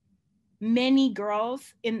 Many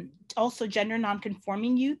girls, in also gender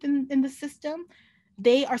nonconforming youth in the system,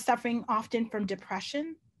 they are suffering often from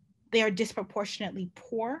depression. They are disproportionately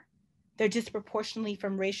poor. They're disproportionately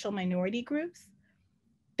from racial minority groups.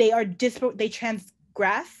 They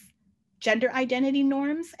transgress gender identity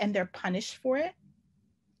norms and they're punished for it.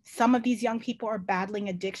 Some of these young people are battling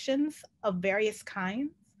addictions of various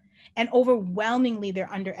kinds, and overwhelmingly they're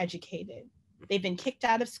undereducated. They've been kicked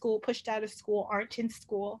out of school, pushed out of school, aren't in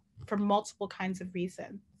school for multiple kinds of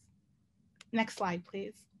reasons. Next slide,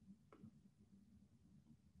 please.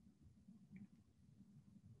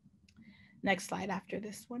 Next slide after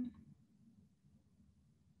this one.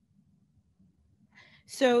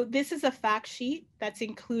 So this is a fact sheet that's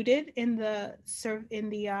included in the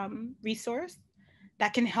resource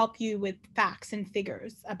that can help you with facts and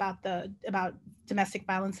figures about domestic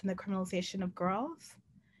violence and the criminalization of girls.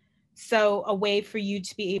 So a way for you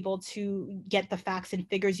to be able to get the facts and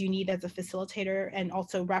figures you need as a facilitator, and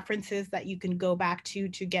also references that you can go back to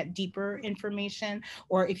get deeper information,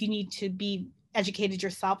 or if you need to be educated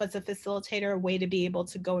yourself as a facilitator, a way to be able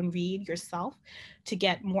to go and read yourself to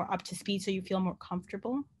get more up to speed so you feel more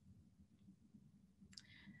comfortable.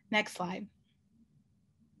 Next slide.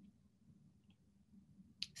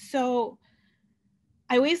 So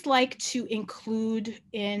I always like to include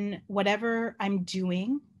in whatever I'm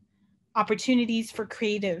doing opportunities for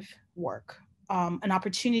creative work, an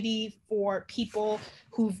opportunity for people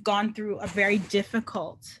who've gone through a very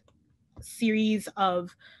difficult series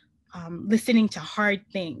of listening to hard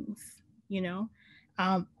things, you know.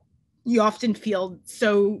 You often feel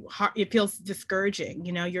so hard, it feels discouraging,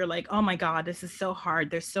 you know, you're like, oh my God, this is so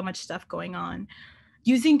hard. There's so much stuff going on.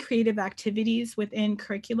 Using creative activities within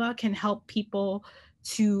curricula can help people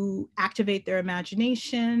to activate their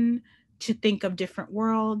imagination, to think of different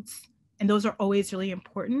worlds, and those are always really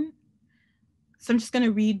important. So I'm just going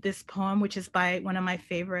to read this poem, which is by one of my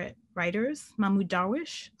favorite writers, Mahmoud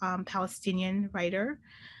Darwish, Palestinian writer.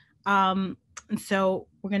 And so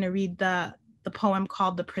we're going to read the poem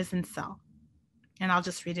called The Prison Cell, and I'll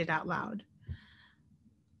just read it out loud.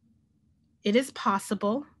 It is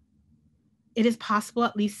possible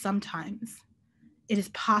at least sometimes, it is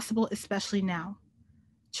possible, especially now,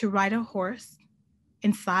 to ride a horse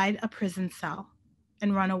inside a prison cell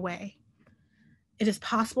and run away. It is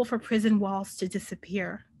possible for prison walls to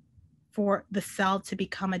disappear, for the cell to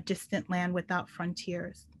become a distant land without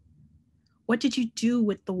frontiers. What did you do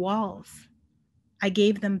with the walls? I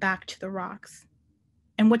gave them back to the rocks.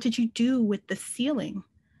 And what did you do with the ceiling?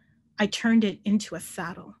 I turned it into a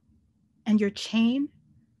saddle. And your chain?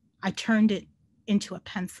 I turned it into a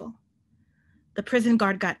pencil. The prison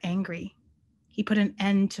guard got angry. He put an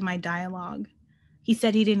end to my dialogue. He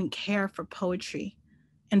said he didn't care for poetry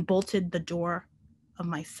and bolted the door of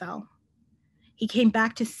my cell. He came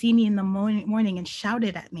back to see me in the morning and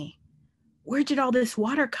shouted at me, Where did all this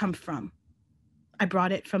water come from? I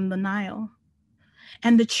brought it from the Nile.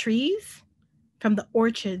 And the trees? From the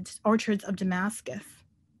orchards of Damascus.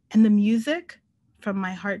 And the music? From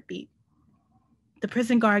my heartbeat. The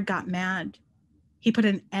prison guard got mad. He put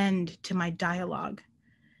an end to my dialogue.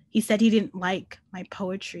 He said he didn't like my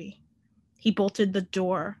poetry. He bolted the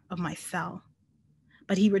door of my cell.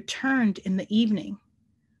 But he returned in the evening.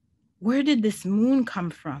 Where did this moon come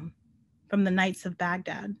from? From the nights of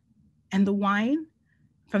Baghdad. And the wine?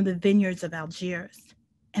 From the vineyards of Algiers.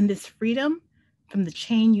 And this freedom? From the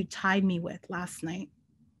chain you tied me with last night.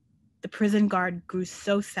 The prison guard grew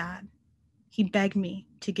so sad. He begged me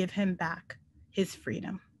to give him back his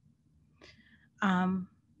freedom.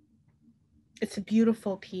 It's a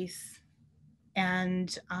beautiful piece,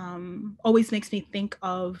 and always makes me think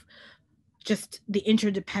of just the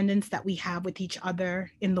interdependence that we have with each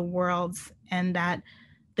other in the world, and that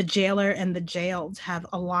the jailer and the jailed have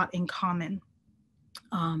a lot in common,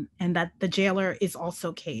 and that the jailer is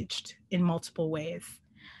also caged in multiple ways.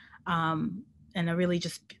 And a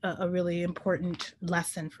really important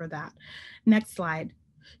lesson for that. Next slide.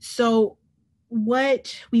 So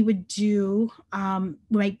what we would do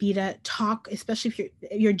might be to talk, especially if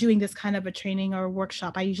you're doing this kind of a training or a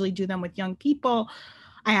workshop. I usually do them with young people.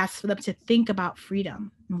 I ask for them to think about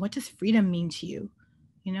freedom. And what does freedom mean to you?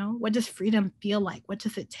 You know, what does freedom feel like? What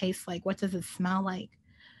does it taste like? What does it smell like?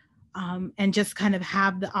 And just kind of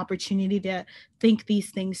have the opportunity to think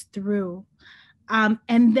these things through. And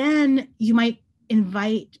then you might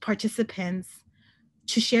invite participants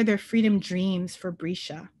to share their freedom dreams for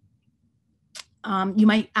Brescia. You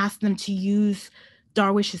might ask them to use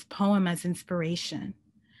Darwish's poem as inspiration.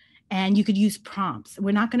 And you could use prompts.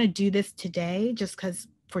 We're not going to do this today just because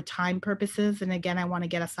for time purposes. And again, I want to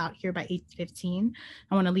get us out here by 8:15.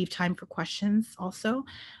 I want to leave time for questions also.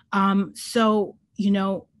 So,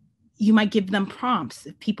 you might give them prompts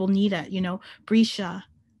if people need it. Brescia,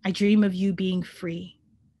 I dream of you being free.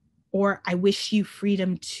 Or I wish you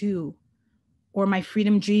freedom too. Or my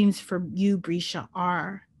freedom dreams for you, Brescia,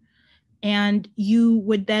 are. And you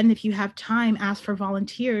would then, if you have time, ask for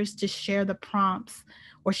volunteers to share the prompts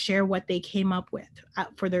or share what they came up with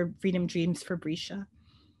for their freedom dreams for Brescia.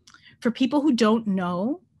 For people who don't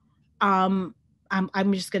know, I'm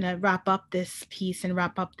just going to wrap up this piece and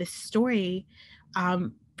wrap up this story.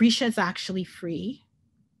 Brescia is actually free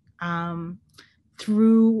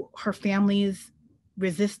through her family's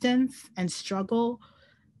resistance and struggle,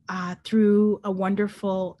 through a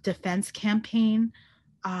wonderful defense campaign,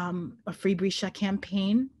 a Free Brescia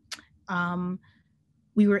campaign.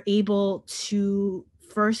 We were able to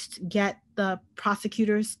first get the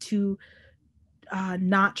prosecutors to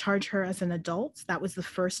not charge her as an adult. That was the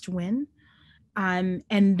first win. And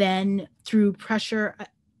then through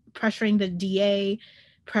pressuring the DA,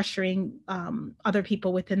 pressuring other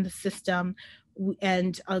people within the system,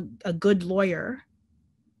 and a good lawyer,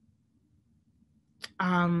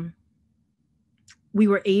 we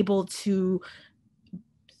were able to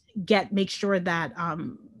make sure that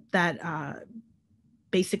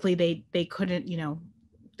basically they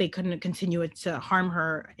couldn't continue to harm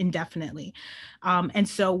her indefinitely. And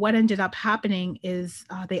so what ended up happening is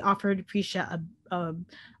they offered Brescia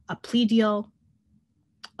a plea deal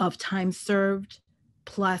of time served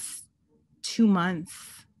plus 2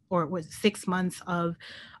 months, or it was 6 months of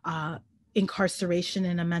incarceration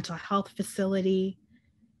in a mental health facility,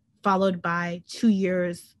 followed by 2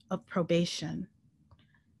 years of probation.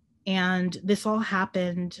 And this all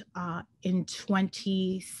happened in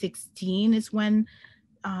 2016 is when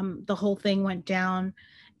the whole thing went down.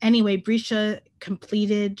 Anyway, Brescia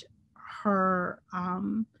completed her,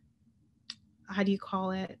 how do you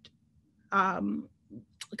call it?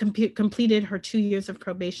 Completed her 2 years of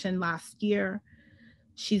probation last year.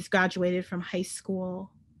 She's graduated from high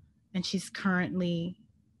school and she's currently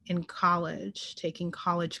in college, taking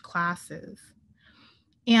college classes.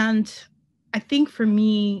 And I think for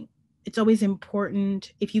me, it's always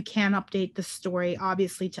important, if you can update the story,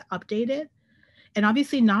 obviously to update it. And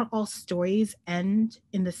obviously not all stories end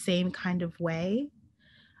in the same kind of way.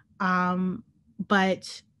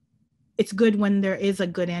 But it's good when there is a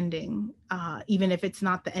good ending, even if it's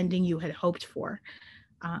not the ending you had hoped for.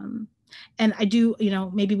 And I do,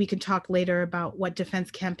 maybe we can talk later about what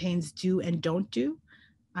defense campaigns do and don't do.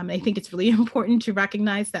 I think it's really important to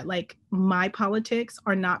recognize that, like, my politics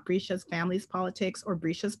are not Brescia's family's politics or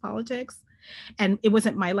Brescia's politics. And it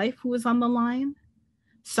wasn't my life who was on the line.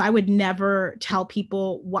 So I would never tell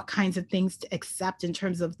people what kinds of things to accept in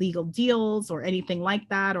terms of legal deals or anything like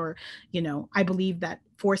that. Or, I believe that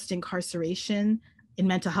forced incarceration in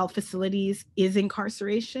mental health facilities is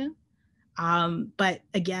incarceration. But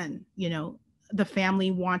again, the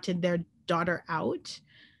family wanted their daughter out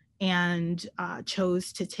and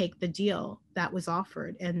chose to take the deal that was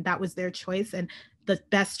offered. And that was their choice. And the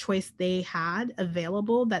best choice they had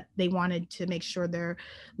available, that they wanted to make sure their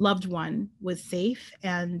loved one was safe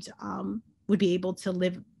and would be able to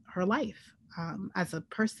live her life as a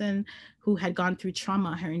person who had gone through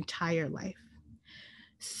trauma her entire life.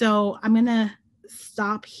 So I'm going to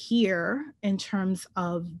stop here in terms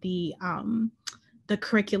of the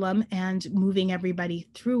curriculum and moving everybody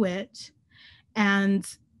through it. And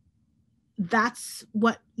that's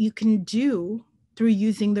what you can do through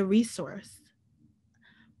using the resource.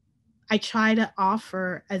 I try to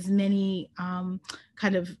offer as many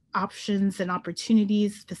kind of options and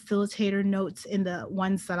opportunities, facilitator notes in the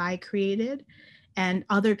ones that I created. And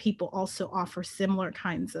other people also offer similar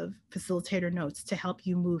kinds of facilitator notes to help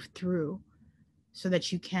you move through so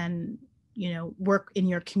that you can, work in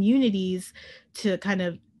your communities to kind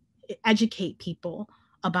of educate people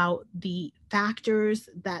about the factors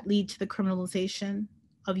that lead to the criminalization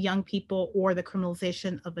of young people or the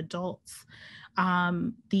criminalization of adults.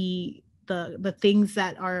 The things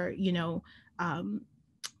that are, um,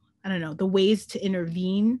 I don't know, the ways to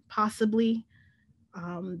intervene possibly,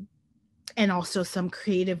 and also some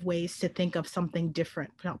creative ways to think of something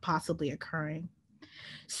different possibly occurring.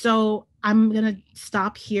 So I'm going to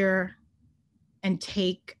stop here and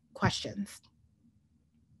take questions.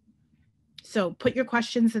 So put your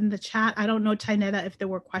questions in the chat. I don't know, Tainetta, if there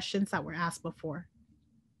were questions that were asked before.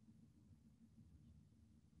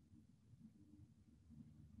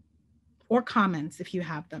 Or comments if you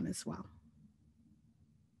have them as well.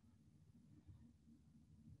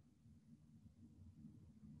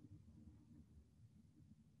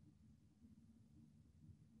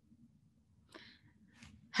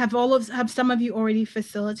 Have some of you already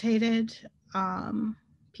facilitated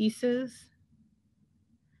pieces?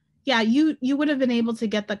 Yeah, you would have been able to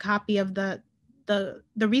get the copy of the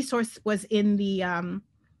resource was in the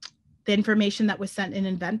information that was sent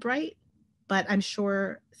in Eventbrite, but I'm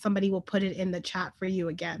sure somebody will put it in the chat for you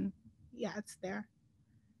again. Yeah, it's there.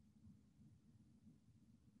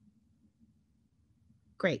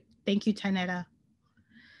 Great. Thank you, Tainetta.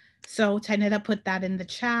 So Tainetta put that in the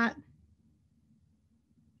chat.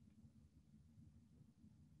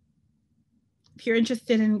 If you're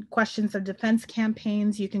interested in questions of defense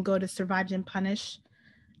campaigns, you can go to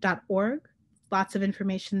survivedandpunished.org. Lots of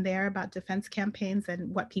information there about defense campaigns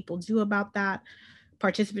and what people do about that.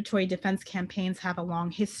 Participatory defense campaigns have a long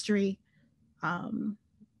history. And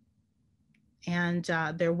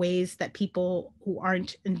there are ways that people who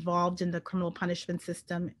aren't involved in the criminal punishment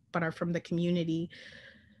system but are from the community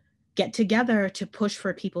get together to push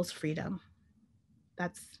for people's freedom.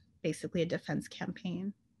 That's basically a defense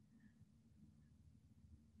campaign.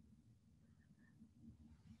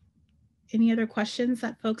 Any other questions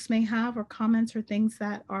that folks may have, or comments or things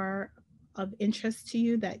that are of interest to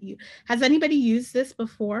you has anybody used this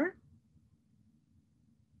before?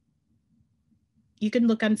 You can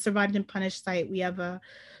look on Survived and Punished site. We have a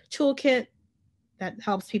toolkit that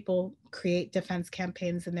helps people create defense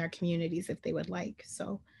campaigns in their communities if they would like.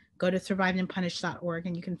 So go to survivedandpunished.org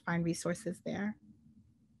and you can find resources there.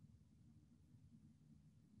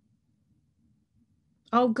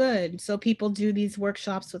 Oh, good. So people do these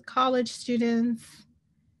workshops with college students.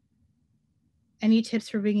 Any tips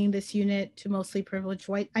for bringing this unit to mostly privileged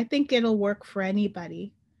white? I think it'll work for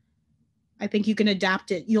anybody. I think you can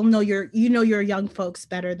adapt it. You'll know your young folks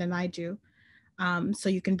better than I do. So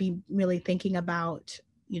you can be really thinking about,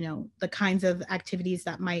 the kinds of activities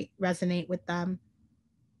that might resonate with them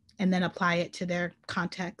and then apply it to their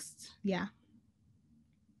context. Yeah.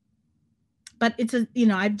 But it's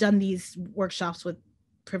I've done these workshops with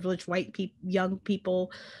privileged white young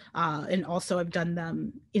people, and also I've done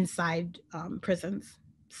them inside prisons.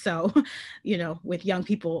 So, with young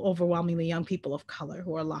people, overwhelmingly young people of color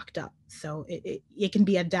who are locked up. So it can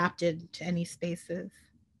be adapted to any spaces.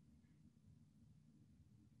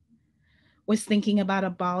 Was thinking about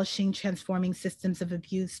abolishing transforming systems of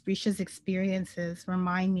abuse. Brisha's experiences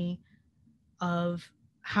remind me of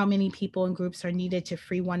how many people and groups are needed to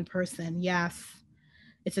free one person. Yes,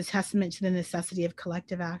 it's a testament to the necessity of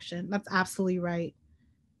collective action. That's absolutely right.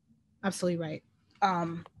 Absolutely right.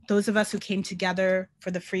 Those of us who came together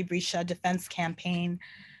for the Free Brisha Defense Campaign,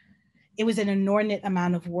 it was an inordinate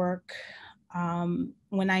amount of work.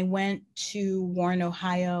 When I went to Warren,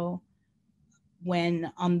 Ohio,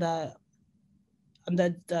 when on the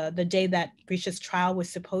day that Brisha's trial was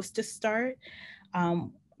supposed to start,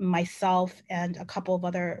 myself and a couple of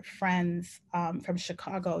other friends from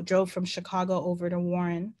Chicago drove from Chicago over to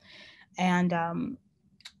Warren. And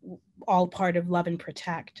all part of Love and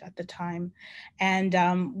Protect at the time. And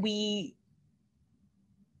I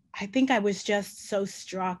think I was just so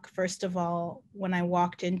struck, first of all, when I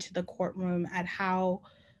walked into the courtroom at how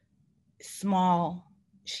small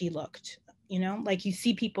she looked. You know, like you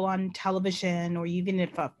see people on television or even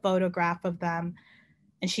if a photograph of them,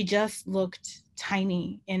 and she just looked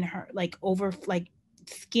tiny in her, like over, like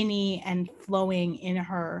skinny and flowing in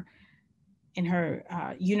her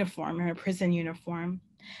uniform, in her prison uniform.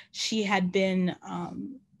 She had been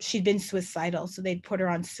she'd been suicidal, so they'd put her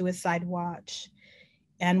on suicide watch.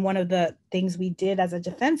 And one of the things we did as a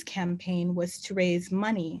defense campaign was to raise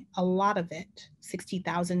money, a lot of it,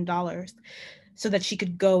 $60,000, so that she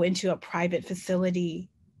could go into a private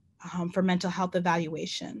facility for mental health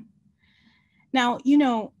evaluation. Now, you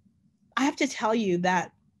know, I have to tell you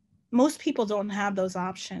that most people don't have those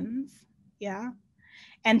options. Yeah.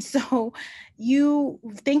 And so you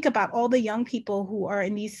think about all the young people who are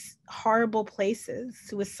in these horrible places,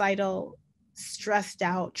 suicidal, stressed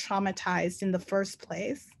out, traumatized in the first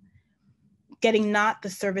place, getting not the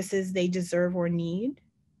services they deserve or need.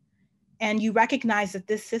 And you recognize that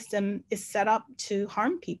this system is set up to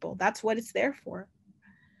harm people. That's what it's there for.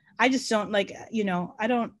 I just don't like, you know, I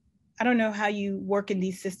don't know how you work in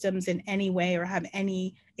these systems in any way or have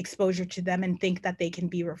any exposure to them and think that they can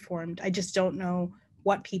be reformed. I just don't know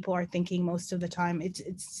what people are thinking most of the time.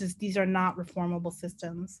 It's just, these are not reformable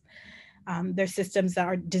systems. They're systems that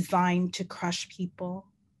are designed to crush people.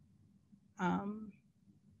 Um,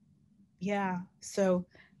 yeah. So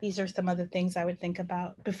these are some of the things I would think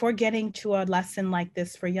about before getting to a lesson like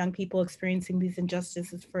this for young people experiencing these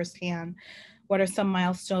injustices firsthand. What are some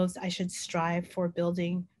milestones I should strive for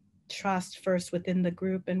building trust first within the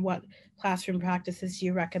group, and what classroom practices do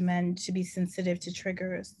you recommend to be sensitive to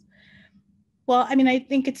triggers? Well, I mean, I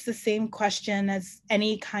think it's the same question as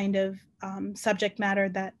any kind of subject matter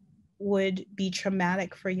that would be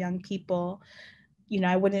traumatic for young people. You know,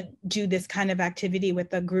 I wouldn't do this kind of activity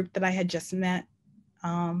with a group that I had just met.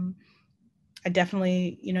 um, I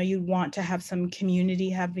definitely, you know, you want to have some community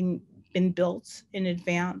having been built in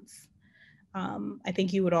advance. I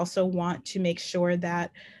think you would also want to make sure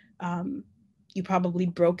that um, you probably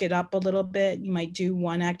broke it up a little bit. You might do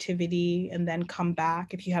one activity and then come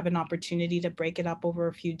back if you have an opportunity to break it up over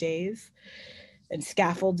a few days and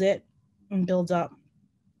scaffold it and build up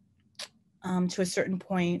to a certain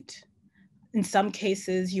point. In some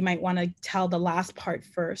cases, you might want to tell the last part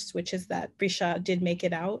first, which is that Brisha did make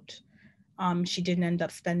it out. She didn't end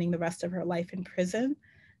up spending the rest of her life in prison.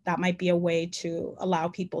 That might be a way to allow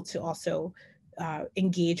people to also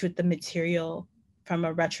engage with the material from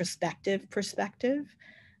a retrospective perspective,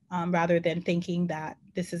 rather than thinking that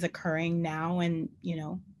this is occurring now and, you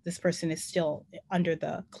know, this person is still under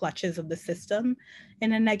the clutches of the system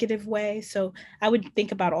in a negative way. So I would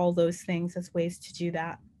think about all those things as ways to do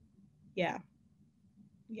that. Yeah.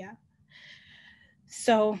 Yeah.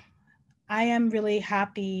 So I am really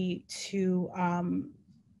happy to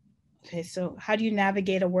okay, so how do you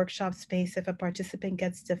navigate a workshop space if a participant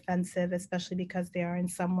gets defensive, especially because they are in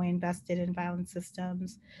some way invested in violent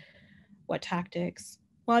systems? What tactics?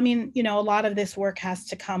 Well, I mean, you know, a lot of this work has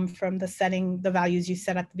to come from the setting, the values you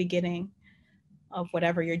set at the beginning of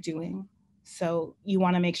whatever you're doing. So you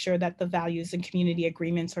want to make sure that the values and community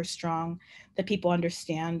agreements are strong, that people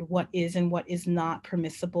understand what is and what is not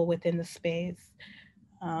permissible within the space.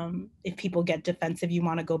 If people get defensive, you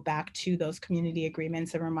want to go back to those community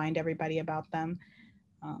agreements and remind everybody about them.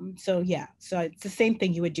 So yeah, so it's the same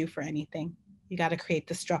thing you would do for anything. You got to create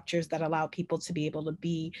the structures that allow people to be able to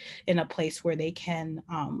be in a place where they can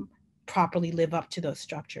properly live up to those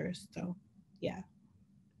structures. So yeah,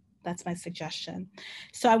 that's my suggestion.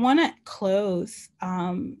 So I want to close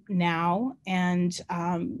now and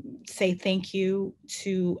say thank you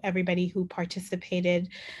to everybody who participated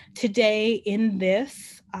today in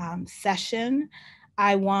this session.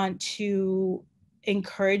 I want to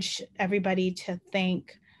encourage everybody to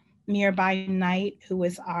thank Mirabai Knight, who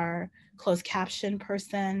was our closed caption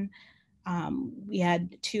person. We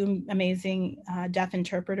had two amazing deaf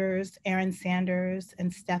interpreters, Erin Sanders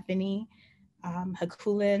and Stephanie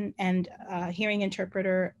Hakulin, and hearing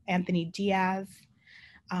interpreter Anthony Diaz.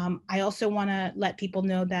 I also want to let people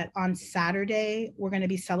know that on Saturday, we're going to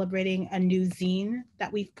be celebrating a new zine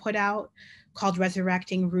that we've put out called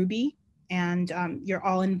Resurrecting Ruby. And you're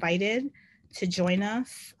all invited to join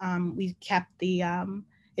us. We kept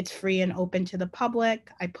it's free and open to the public.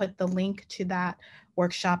 I put the link to that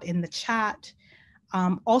workshop in the chat.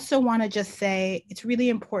 Also want to just say it's really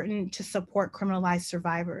important to support criminalized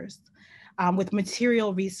survivors with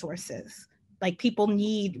material resources. Like, people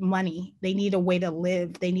need money. They need a way to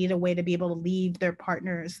live. They need a way to be able to leave their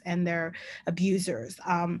partners and their abusers.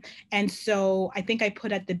 And so I think I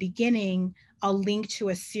put at the beginning a link to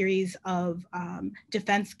a series of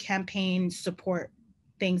defense campaign support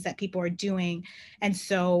things that people are doing. And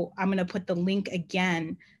so I'm going to put the link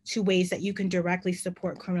again to ways that you can directly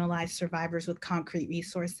support criminalized survivors with concrete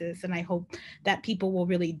resources. And I hope that people will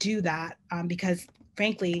really do that, because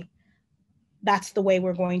frankly, that's the way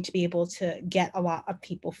we're going to be able to get a lot of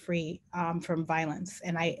people free from violence.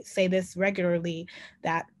 And I say this regularly,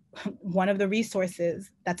 that one of the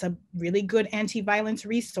resources that's a really good anti-violence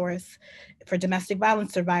resource for domestic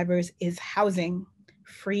violence survivors is housing,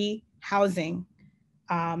 free housing.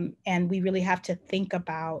 And we really have to think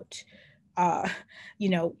about,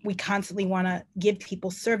 we constantly want to give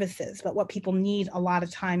people services, but what people need a lot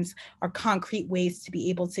of times are concrete ways to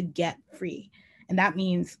be able to get free. And that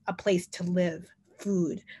means a place to live,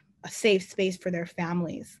 food, a safe space for their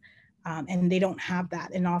families. And they don't have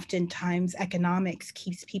that. And oftentimes economics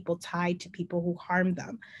keeps people tied to people who harm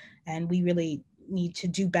them. And we really need to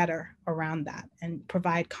do better around that and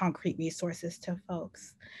provide concrete resources to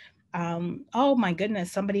folks. Oh my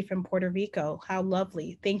goodness, somebody from Puerto Rico. How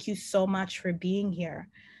lovely. Thank you so much for being here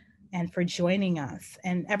and for joining us.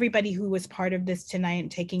 And everybody who was part of this tonight and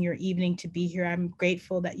taking your evening to be here, I'm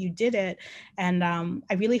grateful that you did it. And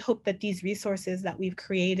I really hope that these resources that we've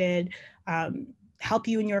created help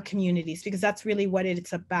you in your communities, because that's really what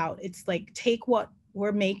it's about. It's like, take what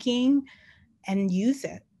we're making and use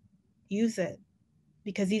it,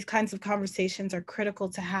 because these kinds of conversations are critical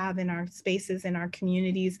to have in our spaces, in our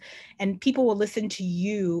communities. And people will listen to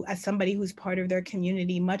you as somebody who's part of their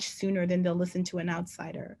community much sooner than they'll listen to an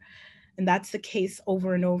outsider. And that's the case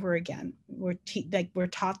over and over again. We're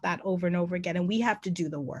taught that over and over again. And we have to do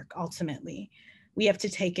the work. Ultimately, we have to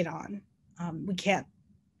take it on.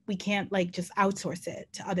 We can't like just outsource it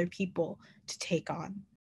to other people to take on.